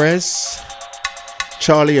Flores,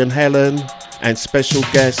 Charlie and Helen, and special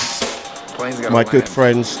guests my good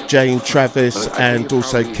friends Jane Travis and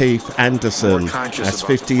also Keith Anderson. That's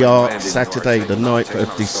 50 Art, Saturday the 9th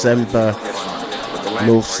of December,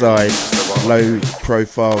 Northside Low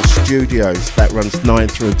Profile Studios. That runs 9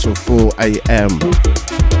 through until 4 a.m.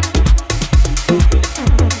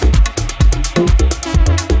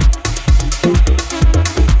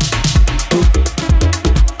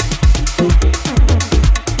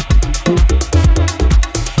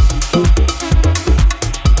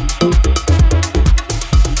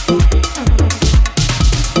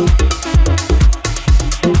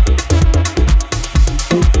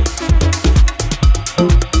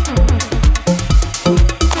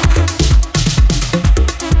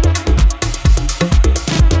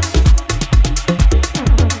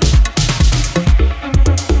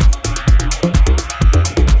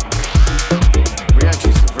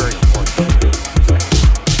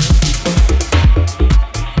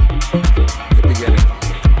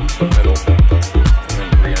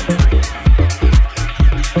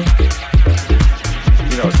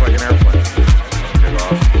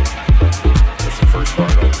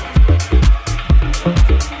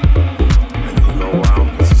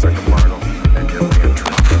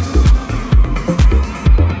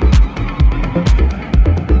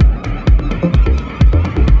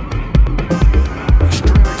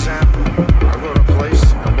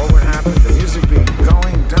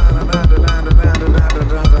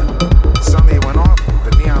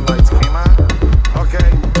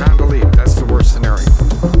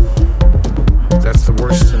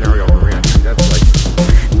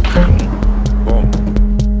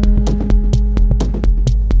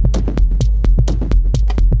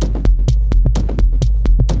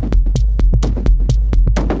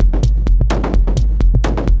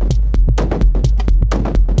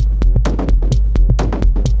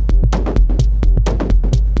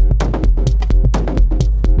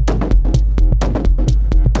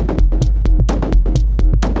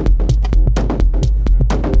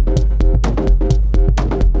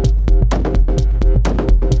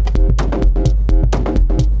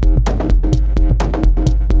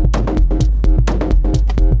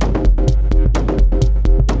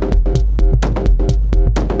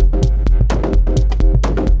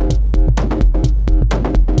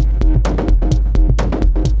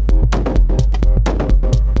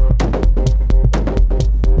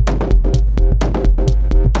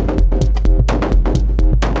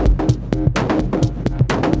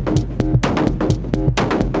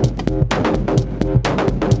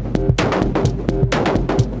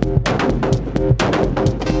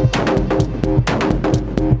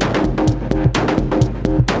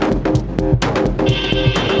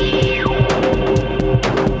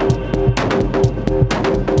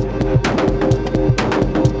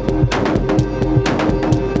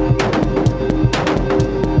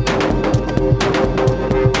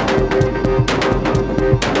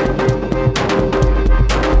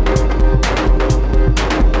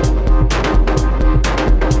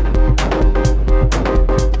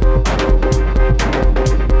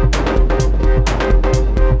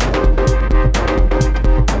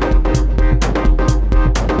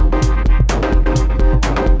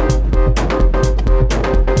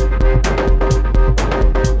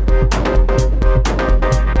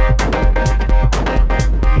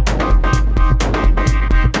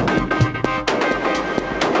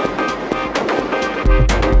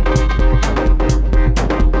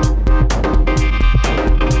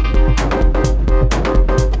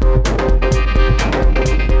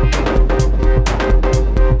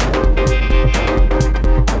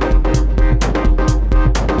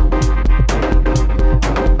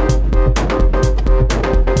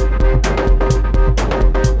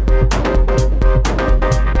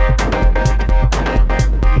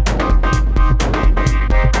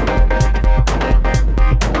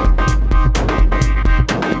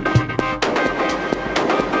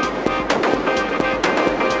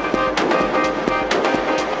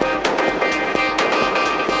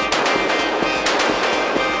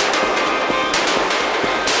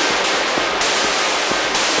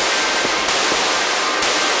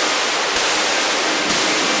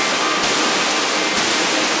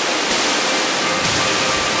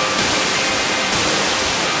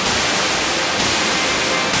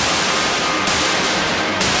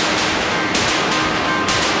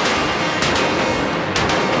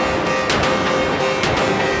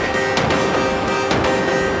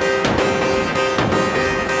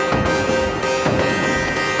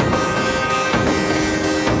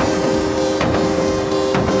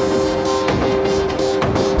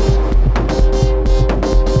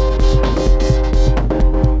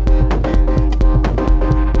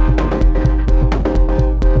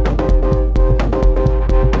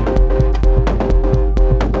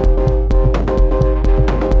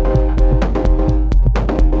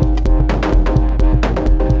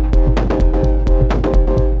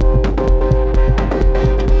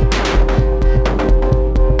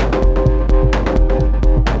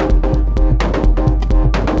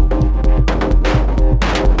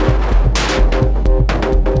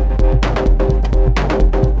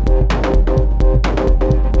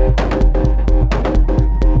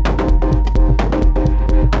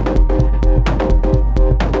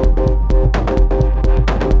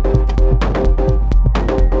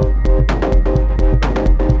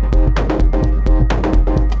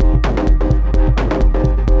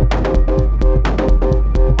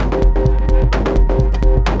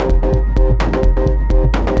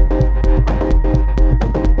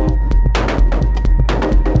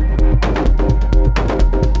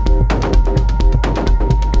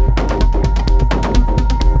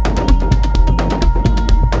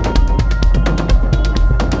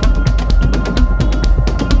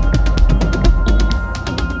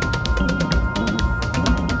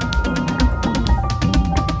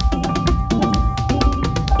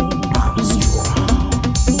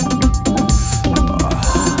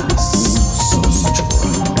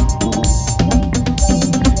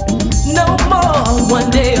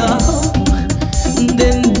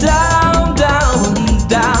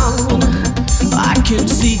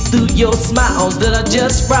 through your smiles that are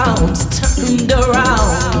just frowns turned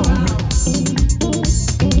around.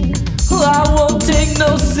 I won't take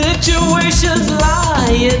no situations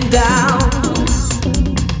lying down.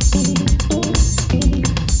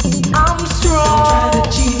 I'm strong. Don't try to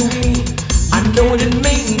cheat me. I know what it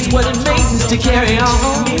means to carry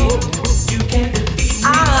on. You can't defeat me.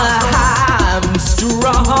 I'm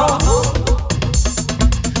strong.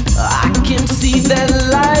 I can see that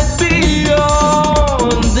light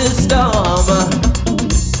beyond this storm.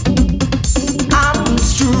 I'm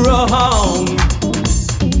strong.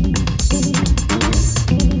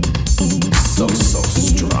 So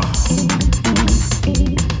strong.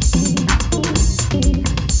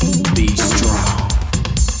 Be strong.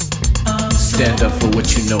 Stand up for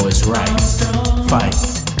what you know is right. Fight.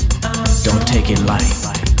 Don't take it light.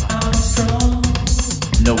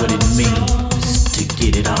 Know what it means to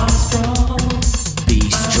get it on. Be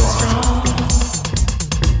strong.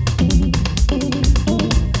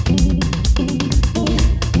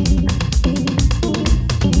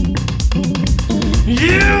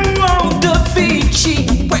 You won't defeat,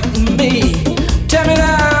 cheat with me. Tear me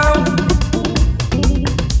down.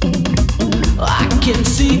 I can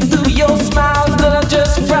see through your smiles that are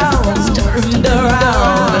just frowns turned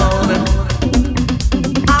around.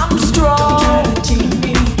 I'm strong.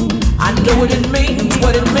 I know what it means,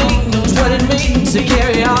 what it means to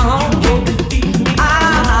carry on.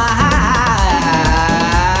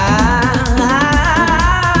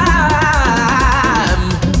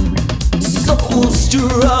 I'm so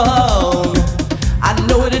strong. I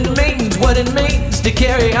know what it means to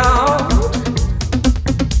carry on.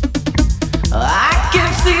 I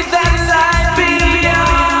can see that light beyond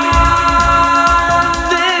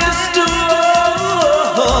this door.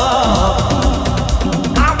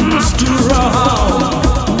 I'm strong.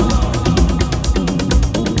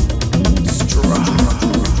 Strong.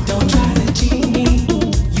 Don't try to cheat me.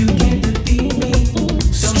 You can't defeat me.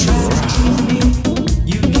 Don't try to cheat me.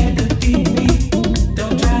 You can't defeat me.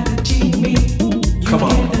 Don't try to cheat me. Come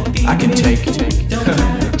on, I can take it. Don't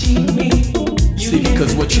try to cheat me. See,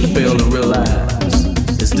 because what you fail to realize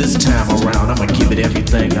is this time around I'ma give it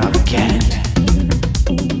everything I've got.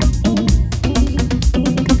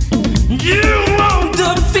 You won't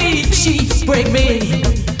defeat, cheat, break me,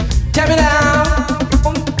 tear me down.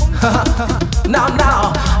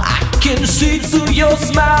 Now, I can see through your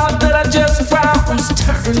smile that I just frowns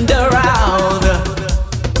turned around.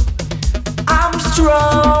 I'm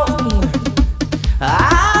strong.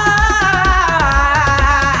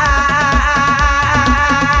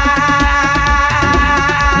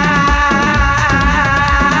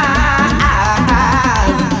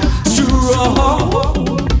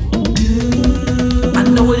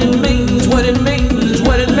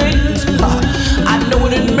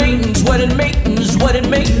 What it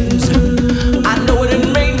means. I know what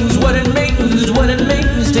it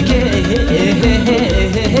means to carry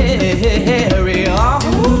on.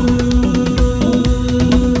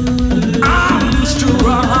 I'm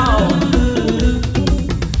strong.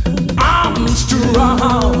 I'm strong.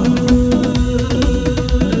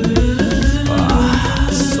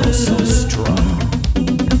 So strong.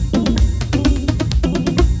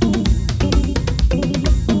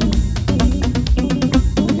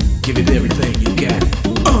 Give it everything you got.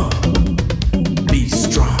 Be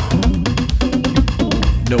strong.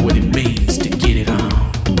 Know what it means to get it on.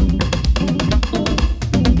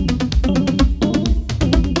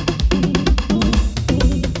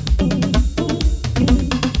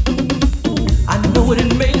 I know what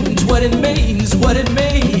it means, what it means.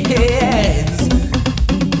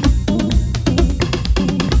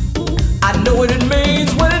 I know what it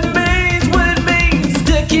means, what it means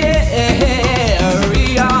to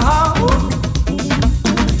carry on.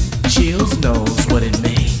 Chills knows what it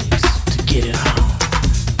means to get it on.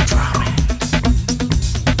 Drop it.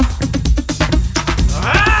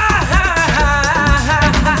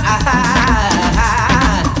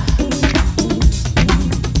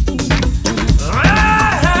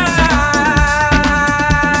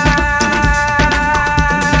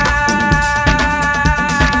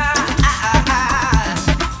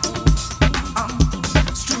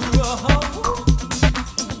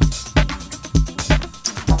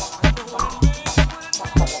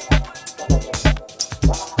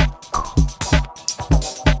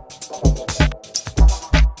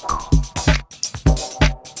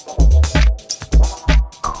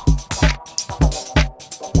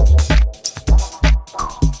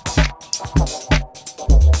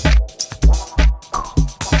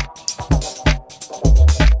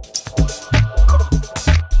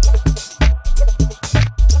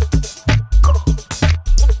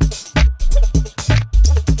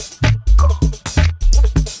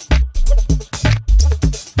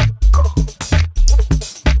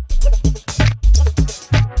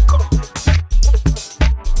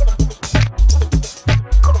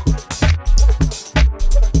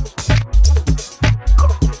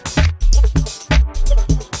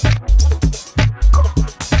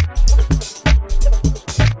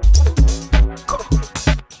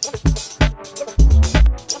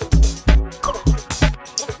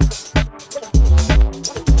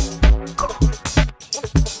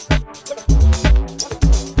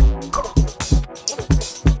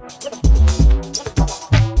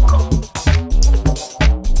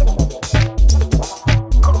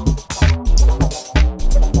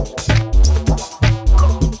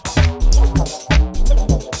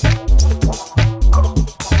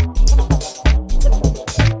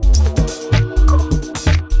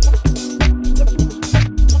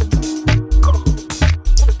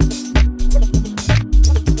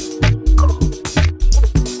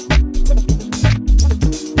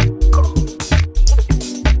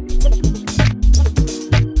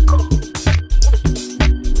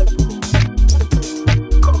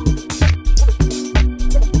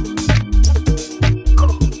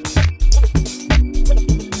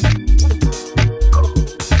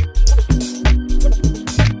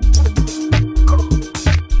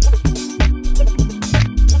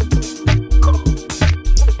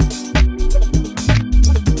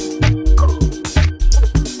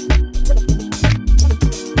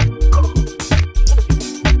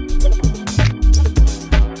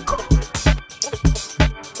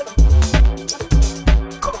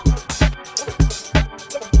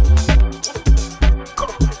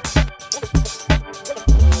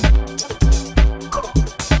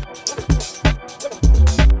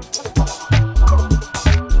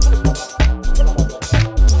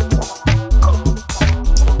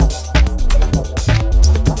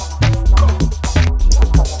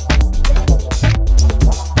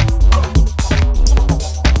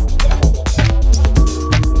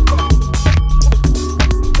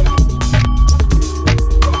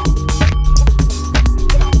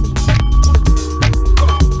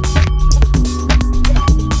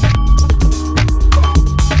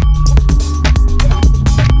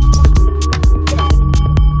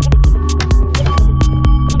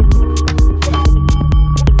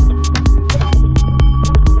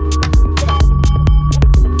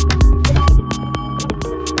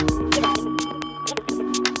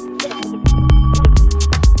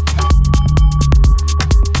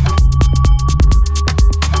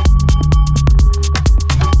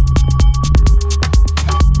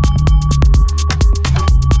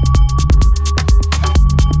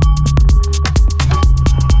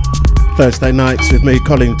 Thursday nights with me,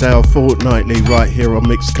 Colin Dale, fortnightly, right here on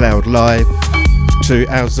Mixcloud Live. 2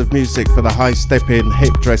 hours of music for the high-stepping,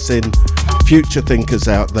 hip-dressing future thinkers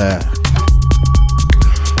out there.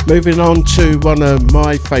 Moving on to one of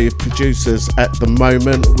my favourite producers at the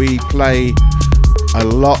moment. We play a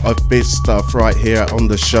lot of biz stuff right here on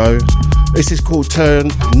the show. This is called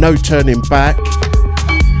No Turning Back.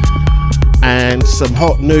 And some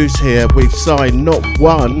hot news here. We've signed not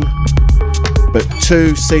 1, but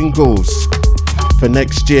 2 singles for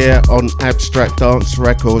next year on Abstrakt Dance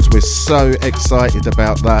Records. We're so excited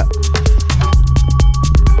about that.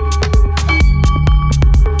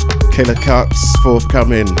 Killer cuts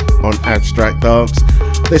forthcoming on Abstrakt Dance.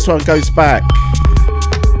 This one goes back.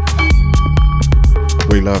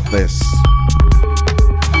 We love this.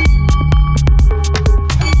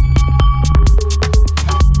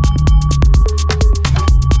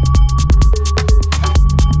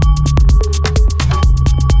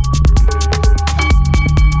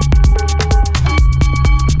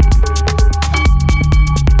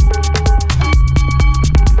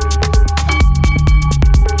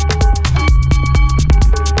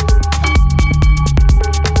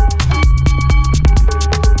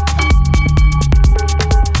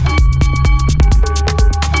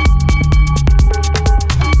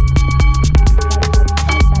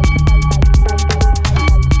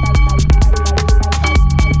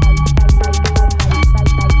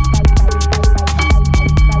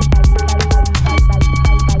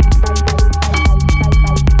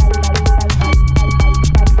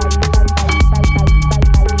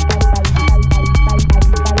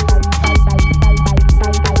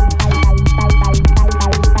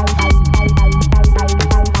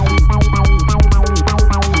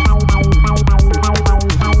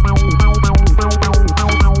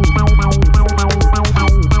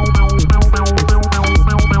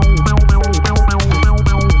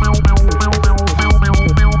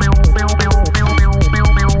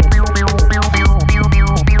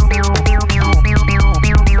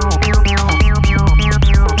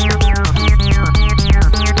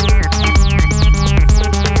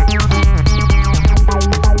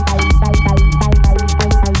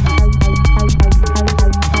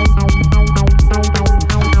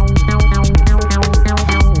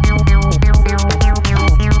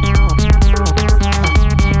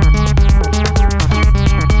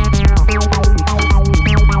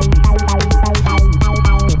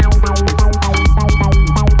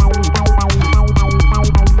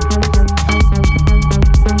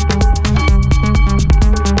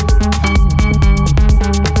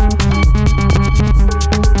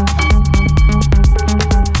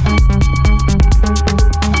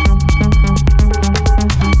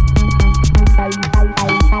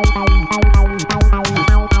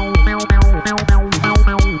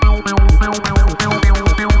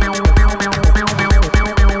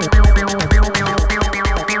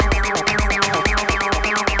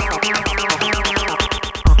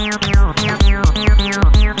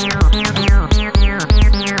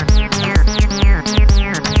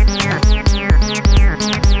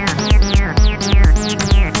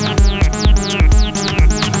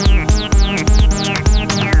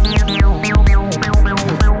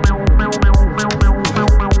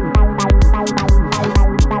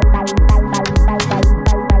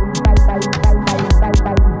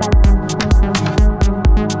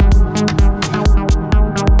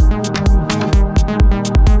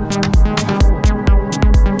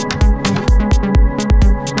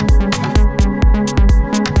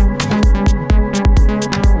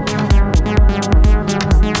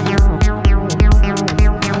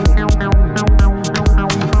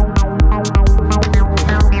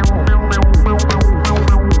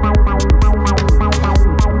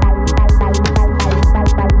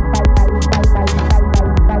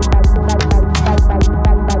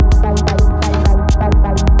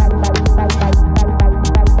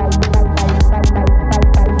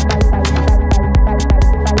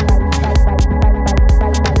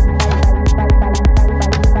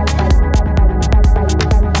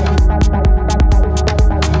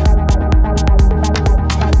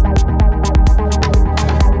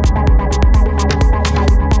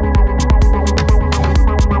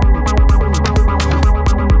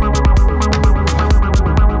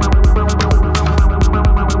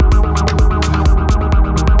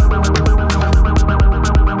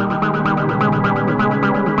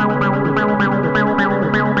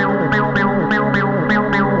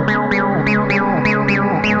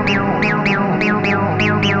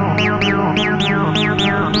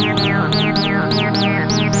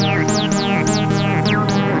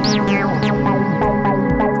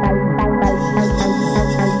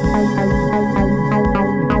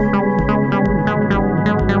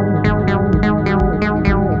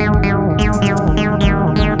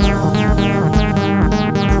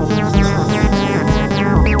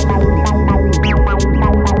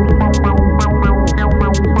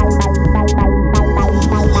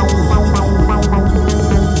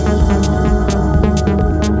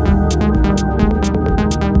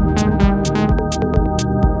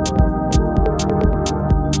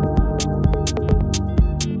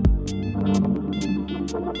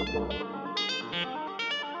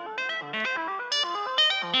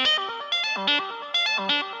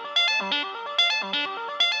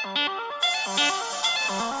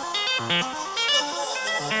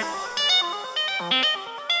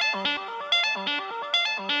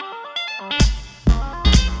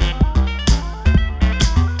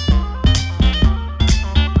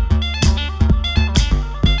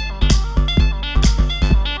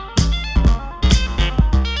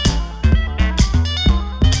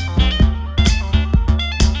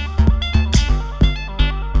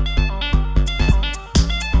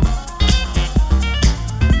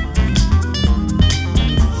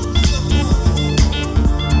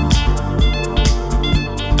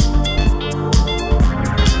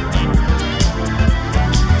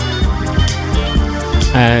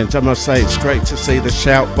 And I must say, it's great to see the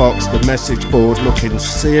shout box, the message board looking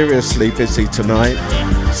seriously busy tonight.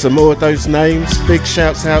 Some more of those names. Big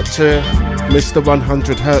shouts out to Mr.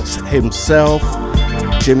 100 Hertz himself,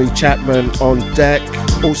 Jimmy Chapman on deck,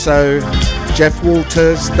 also Jeff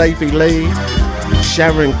Walters, Davey Lee,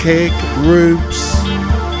 Sharon Kigg, Rubes,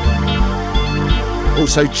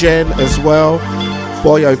 also Jen as well.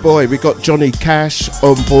 Boy oh boy, we got Johnny Cash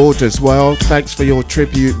on board as well. Thanks for your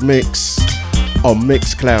tribute mix on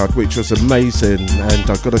Mixcloud, which was amazing, and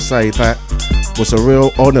I've got to say that was a real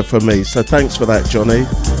honour for me, so thanks for that, Johnny.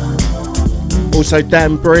 Also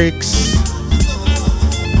Dan Briggs,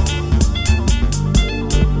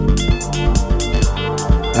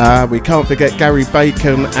 we can't forget Gary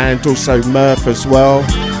Bacon and also Murph as well,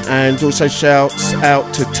 and also shouts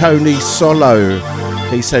out to Tony Solo.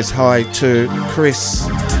 He says hi to Chris,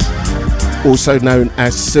 also known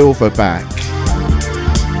as Silverback.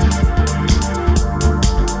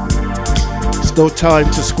 Still time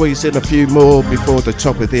to squeeze in a few more before the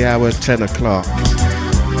top of the hour, 10 o'clock.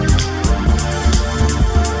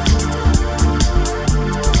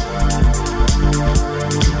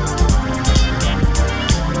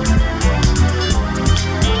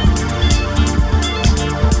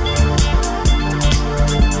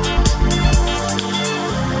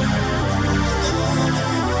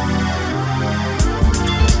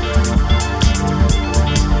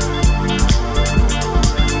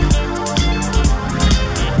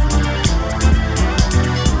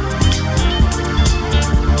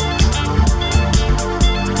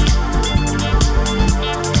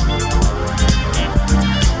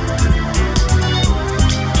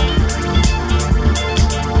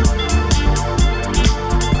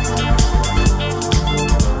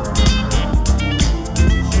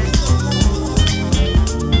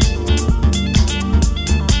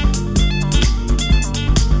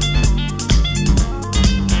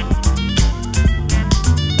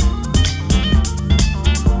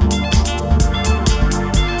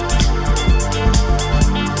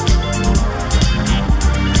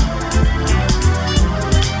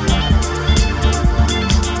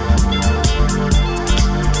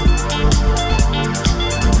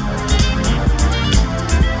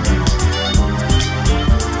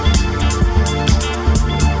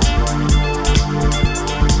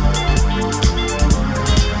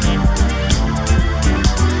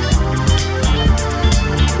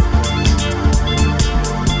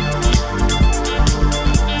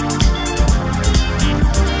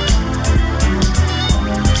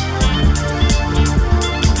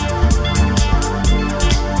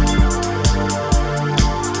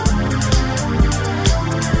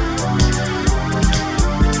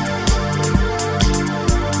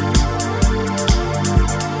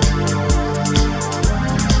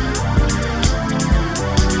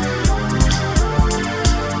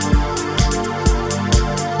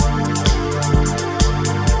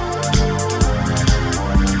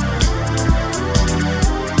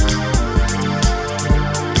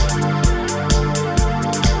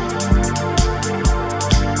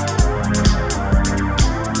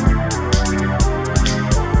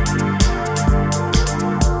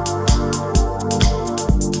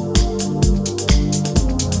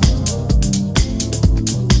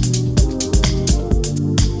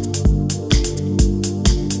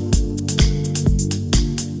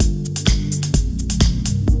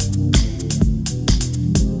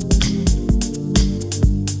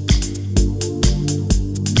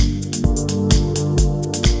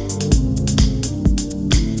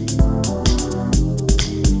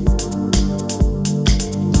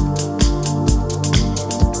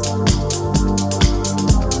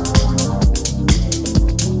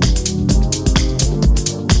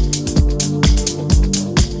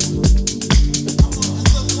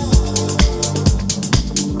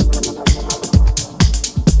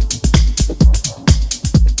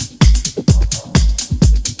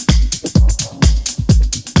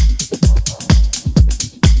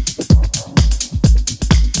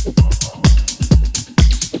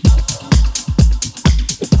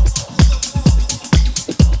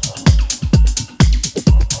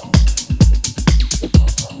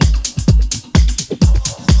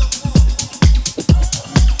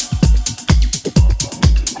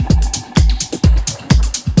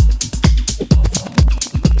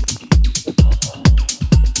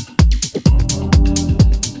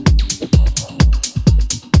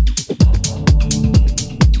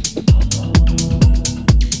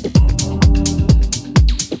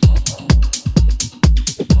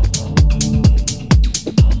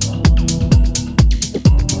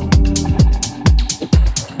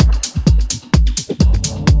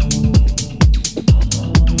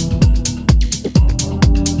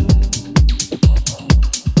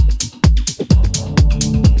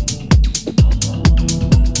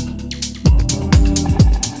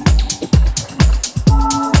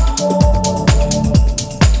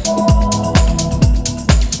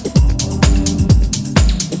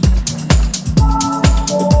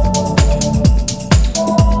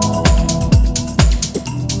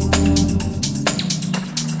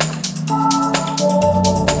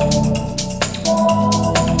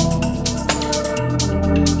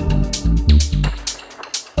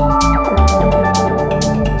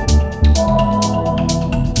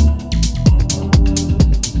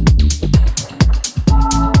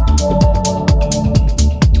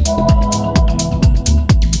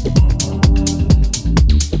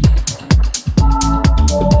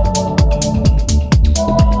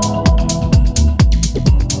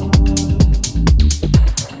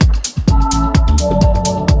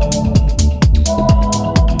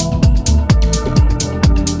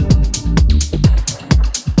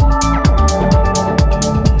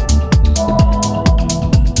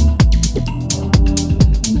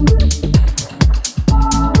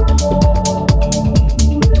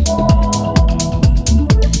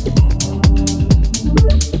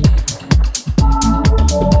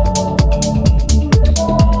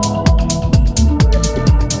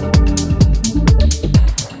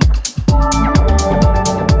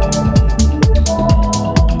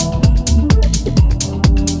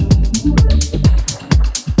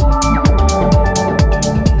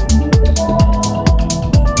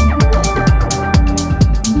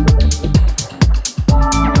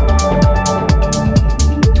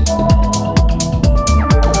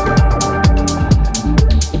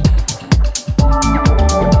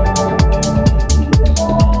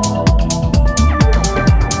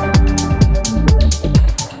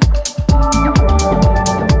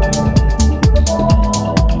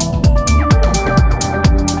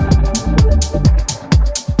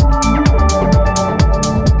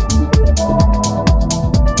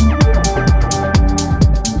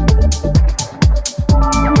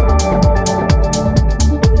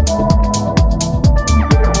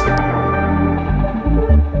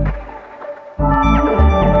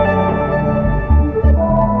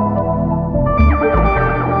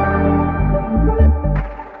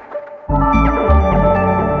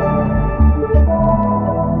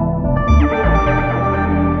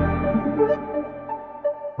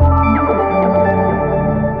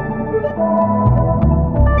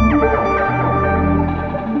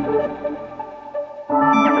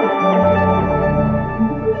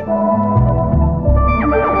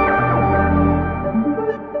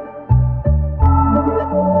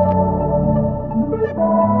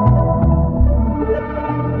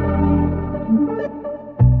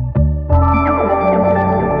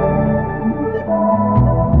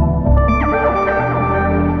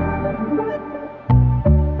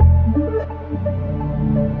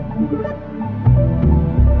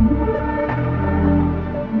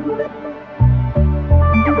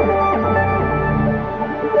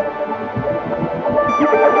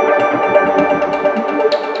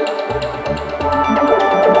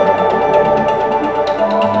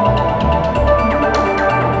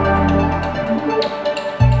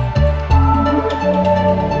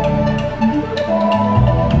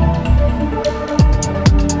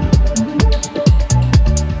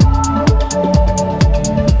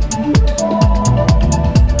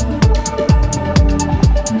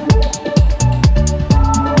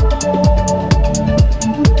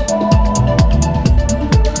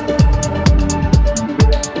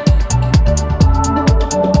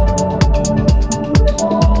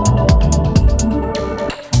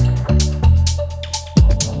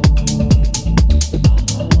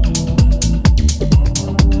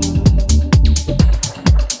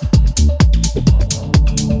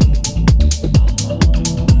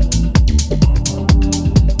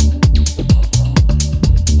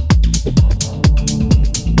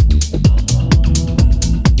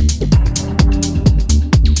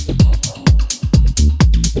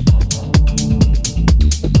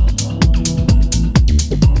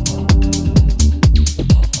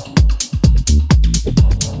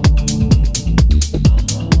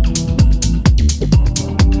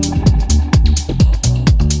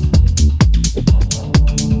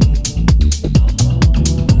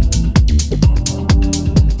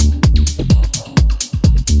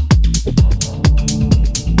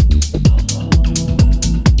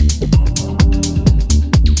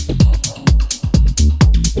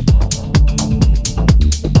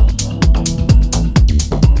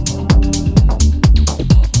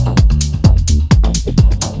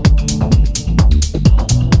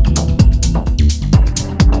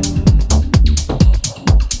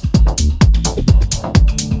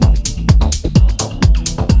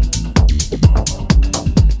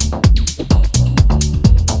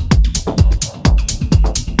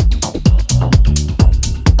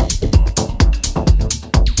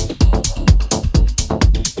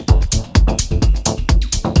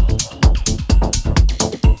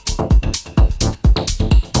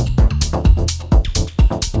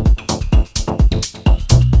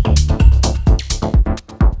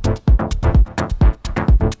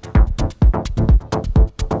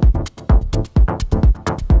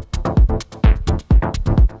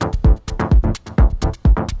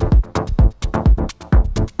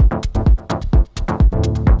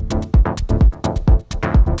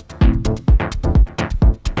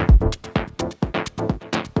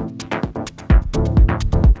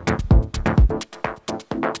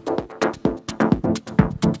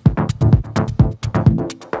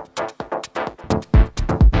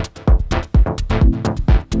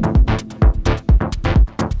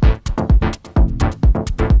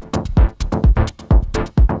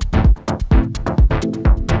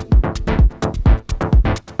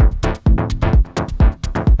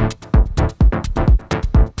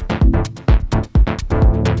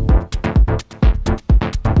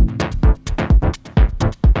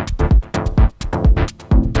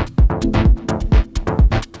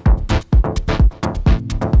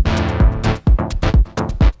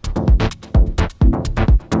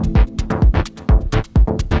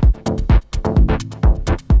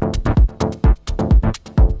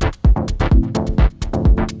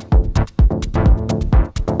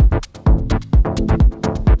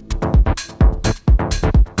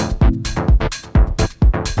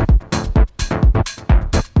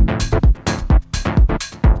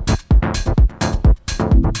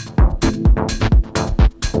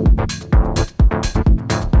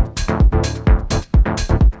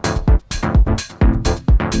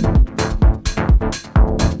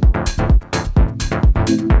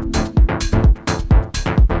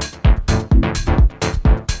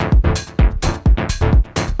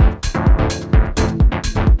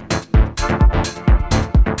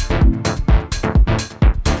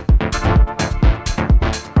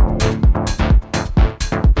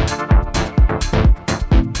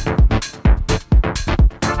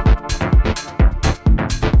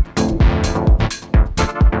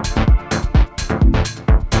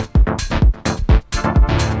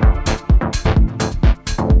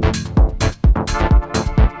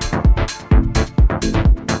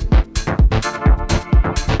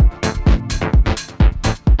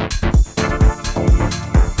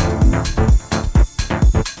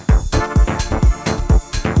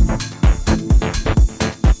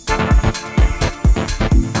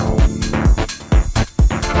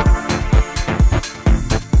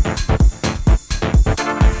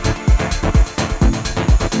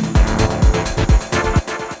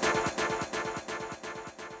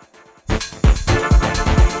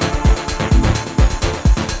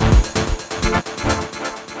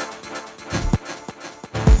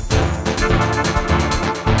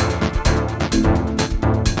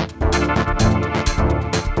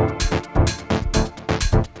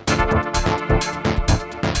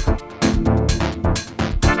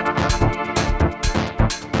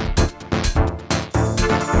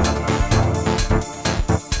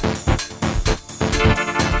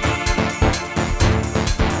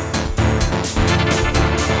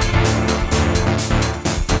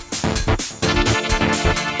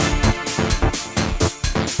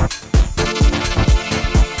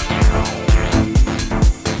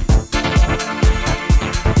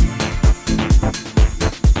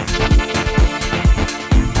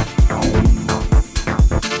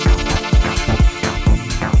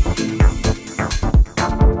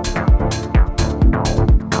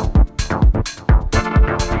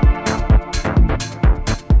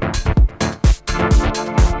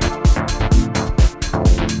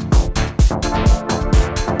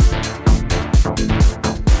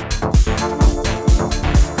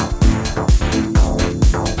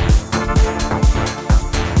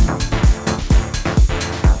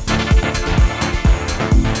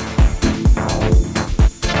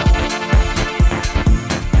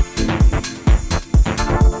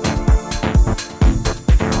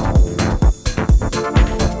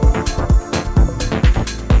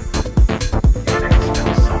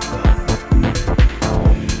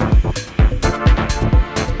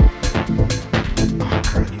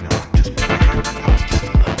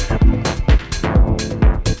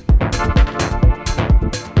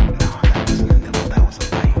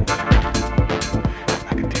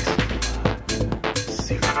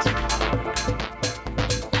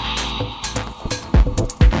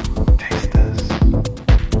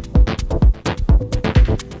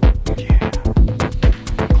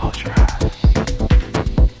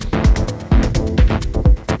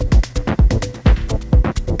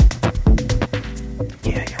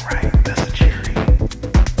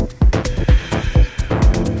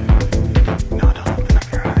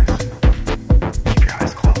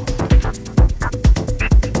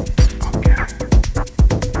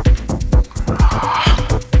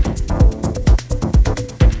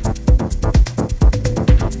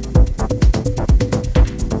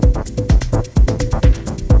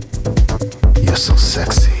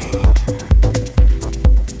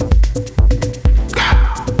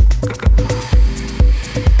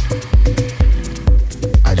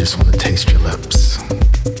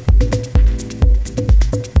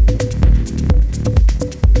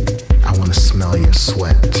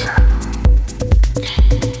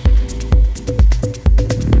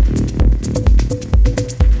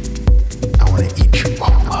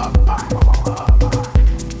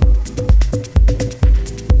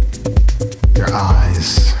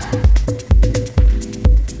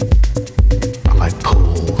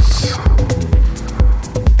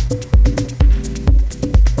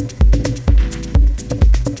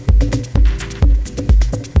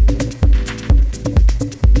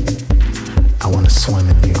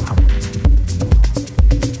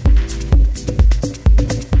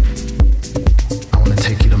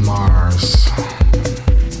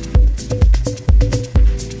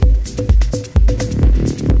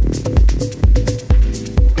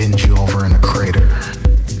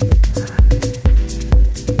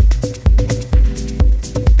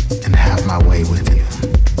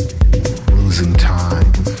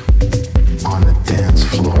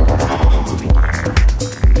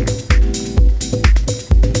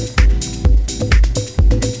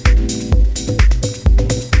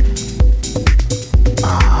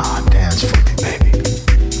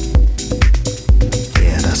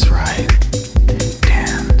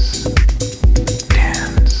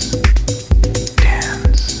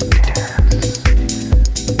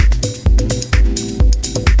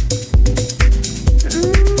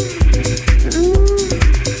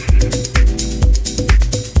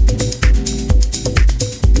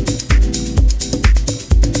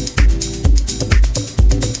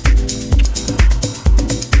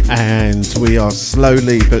 are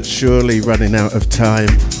slowly but surely running out of time.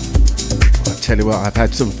 I tell you what, I've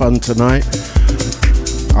had some fun tonight.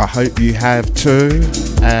 I hope you have too.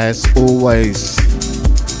 As always,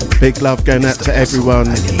 big love going out to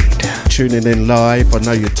everyone tuning in live. I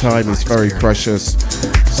know your time is very precious,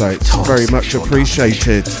 so it's very much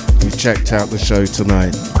appreciated you checked out the show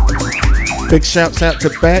tonight. Big shouts out to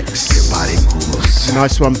Bex.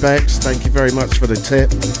 Nice one, Bex. Thank you very much for the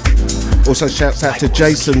tip. Also shouts out to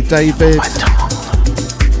Jason David.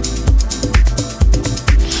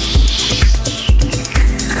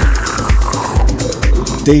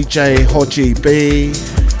 DJ Hodgie B.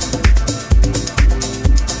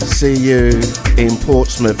 See you in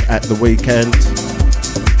Portsmouth at the weekend.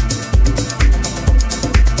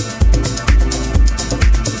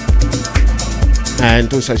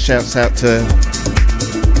 And also shouts out to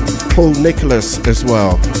Paul Nicholas as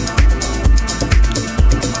well.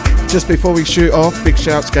 Just before we shoot off, big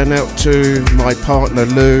shouts going out to my partner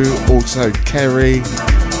Lou, also Kerry,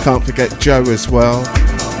 can't forget Joe as well.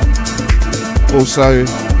 Also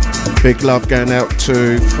big love going out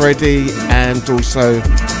to Freddie and also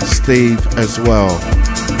Steve as well.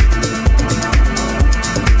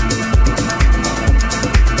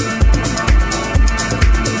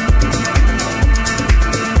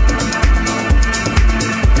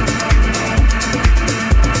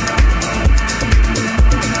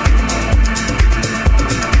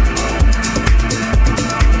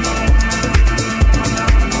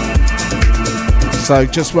 So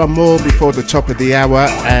just one more before the top of the hour,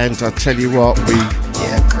 and I tell you what, we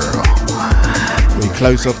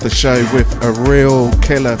close off the show with a real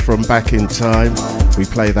killer from back in time. We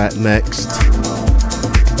play that next.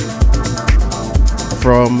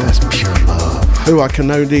 From That's pure love. Who I can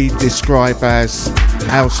only describe as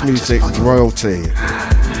house music royalty.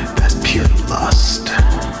 That's pure lust.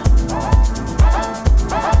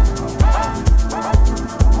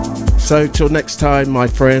 So till next time, my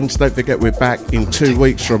friends, don't forget we're back in 2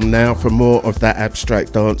 weeks from now for more of that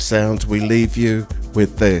abstract dance sound. We leave you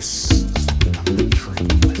with this.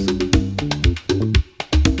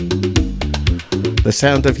 The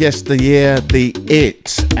sound of yesteryear, the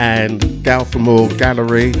It and Galfamore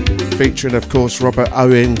Gallery, featuring of course Robert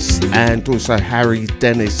Owens and also Harry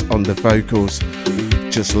Dennis on the vocals.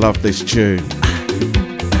 Just love this tune.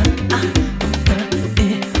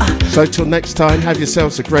 So till next time, have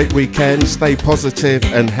yourselves a great weekend. Stay positive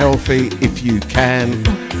and healthy if you can.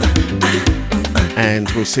 And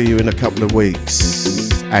we'll see you in a couple of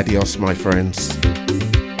weeks. Adios, my friends.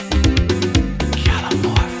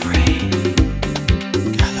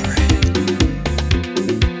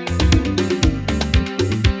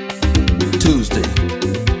 Tuesday.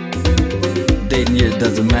 Date and year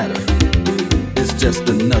doesn't matter. It's just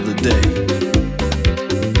another day.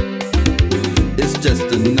 It's just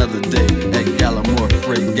another day at Gallimore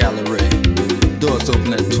Freight Gallery. Doors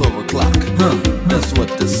open at 12 o'clock. That's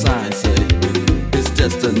what the sign say. It's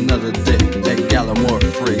just another day at Gallimore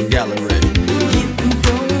Freight Gallery. You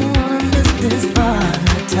don't wanna miss this part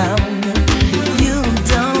of town. You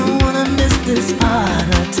don't wanna miss this part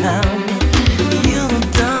of town. You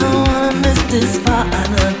don't wanna miss this part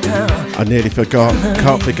of town. I nearly forgot.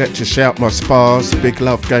 Can't forget to shout my spars. Big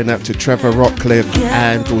love going out to Trevor Rockcliffe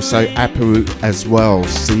and also Apu as well.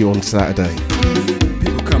 See you on Saturday.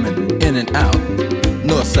 People coming in and out,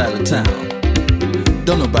 north side of town.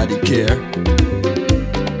 Don't nobody care.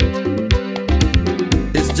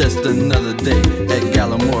 It's just another day at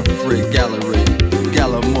Gallimore Freight Gallery.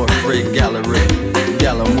 Gallimore Freight Gallery.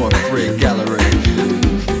 Gallimore Freight Gallery.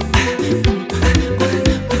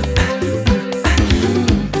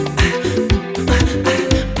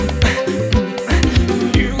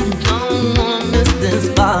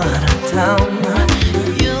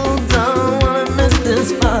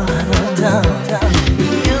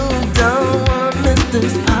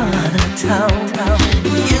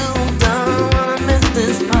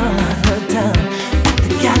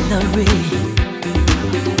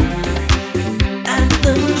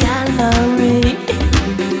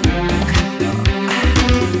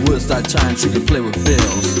 Time she can play with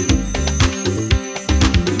bills.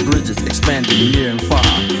 Bridges expanding near and far.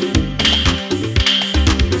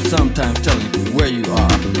 Sometimes telling you where you are.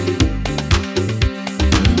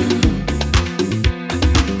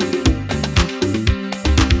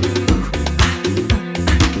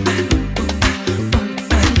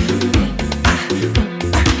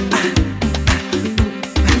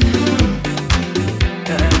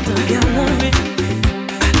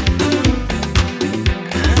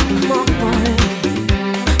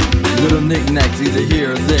 Knickknacks either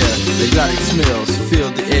here or there. Exotic smells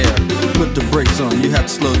fill the air. put the brakes on, you have to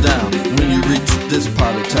slow down when you reach this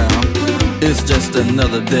part of town. It's just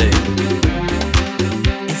another day.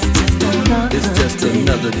 It's just another It's just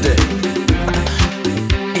another day.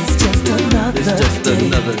 It's just another It's just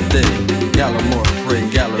another day. Gallimore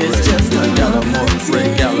Freight Gallery. It's just another Gallimore Freight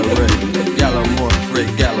day. Gallery. Gallimore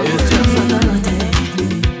Freight Gallery.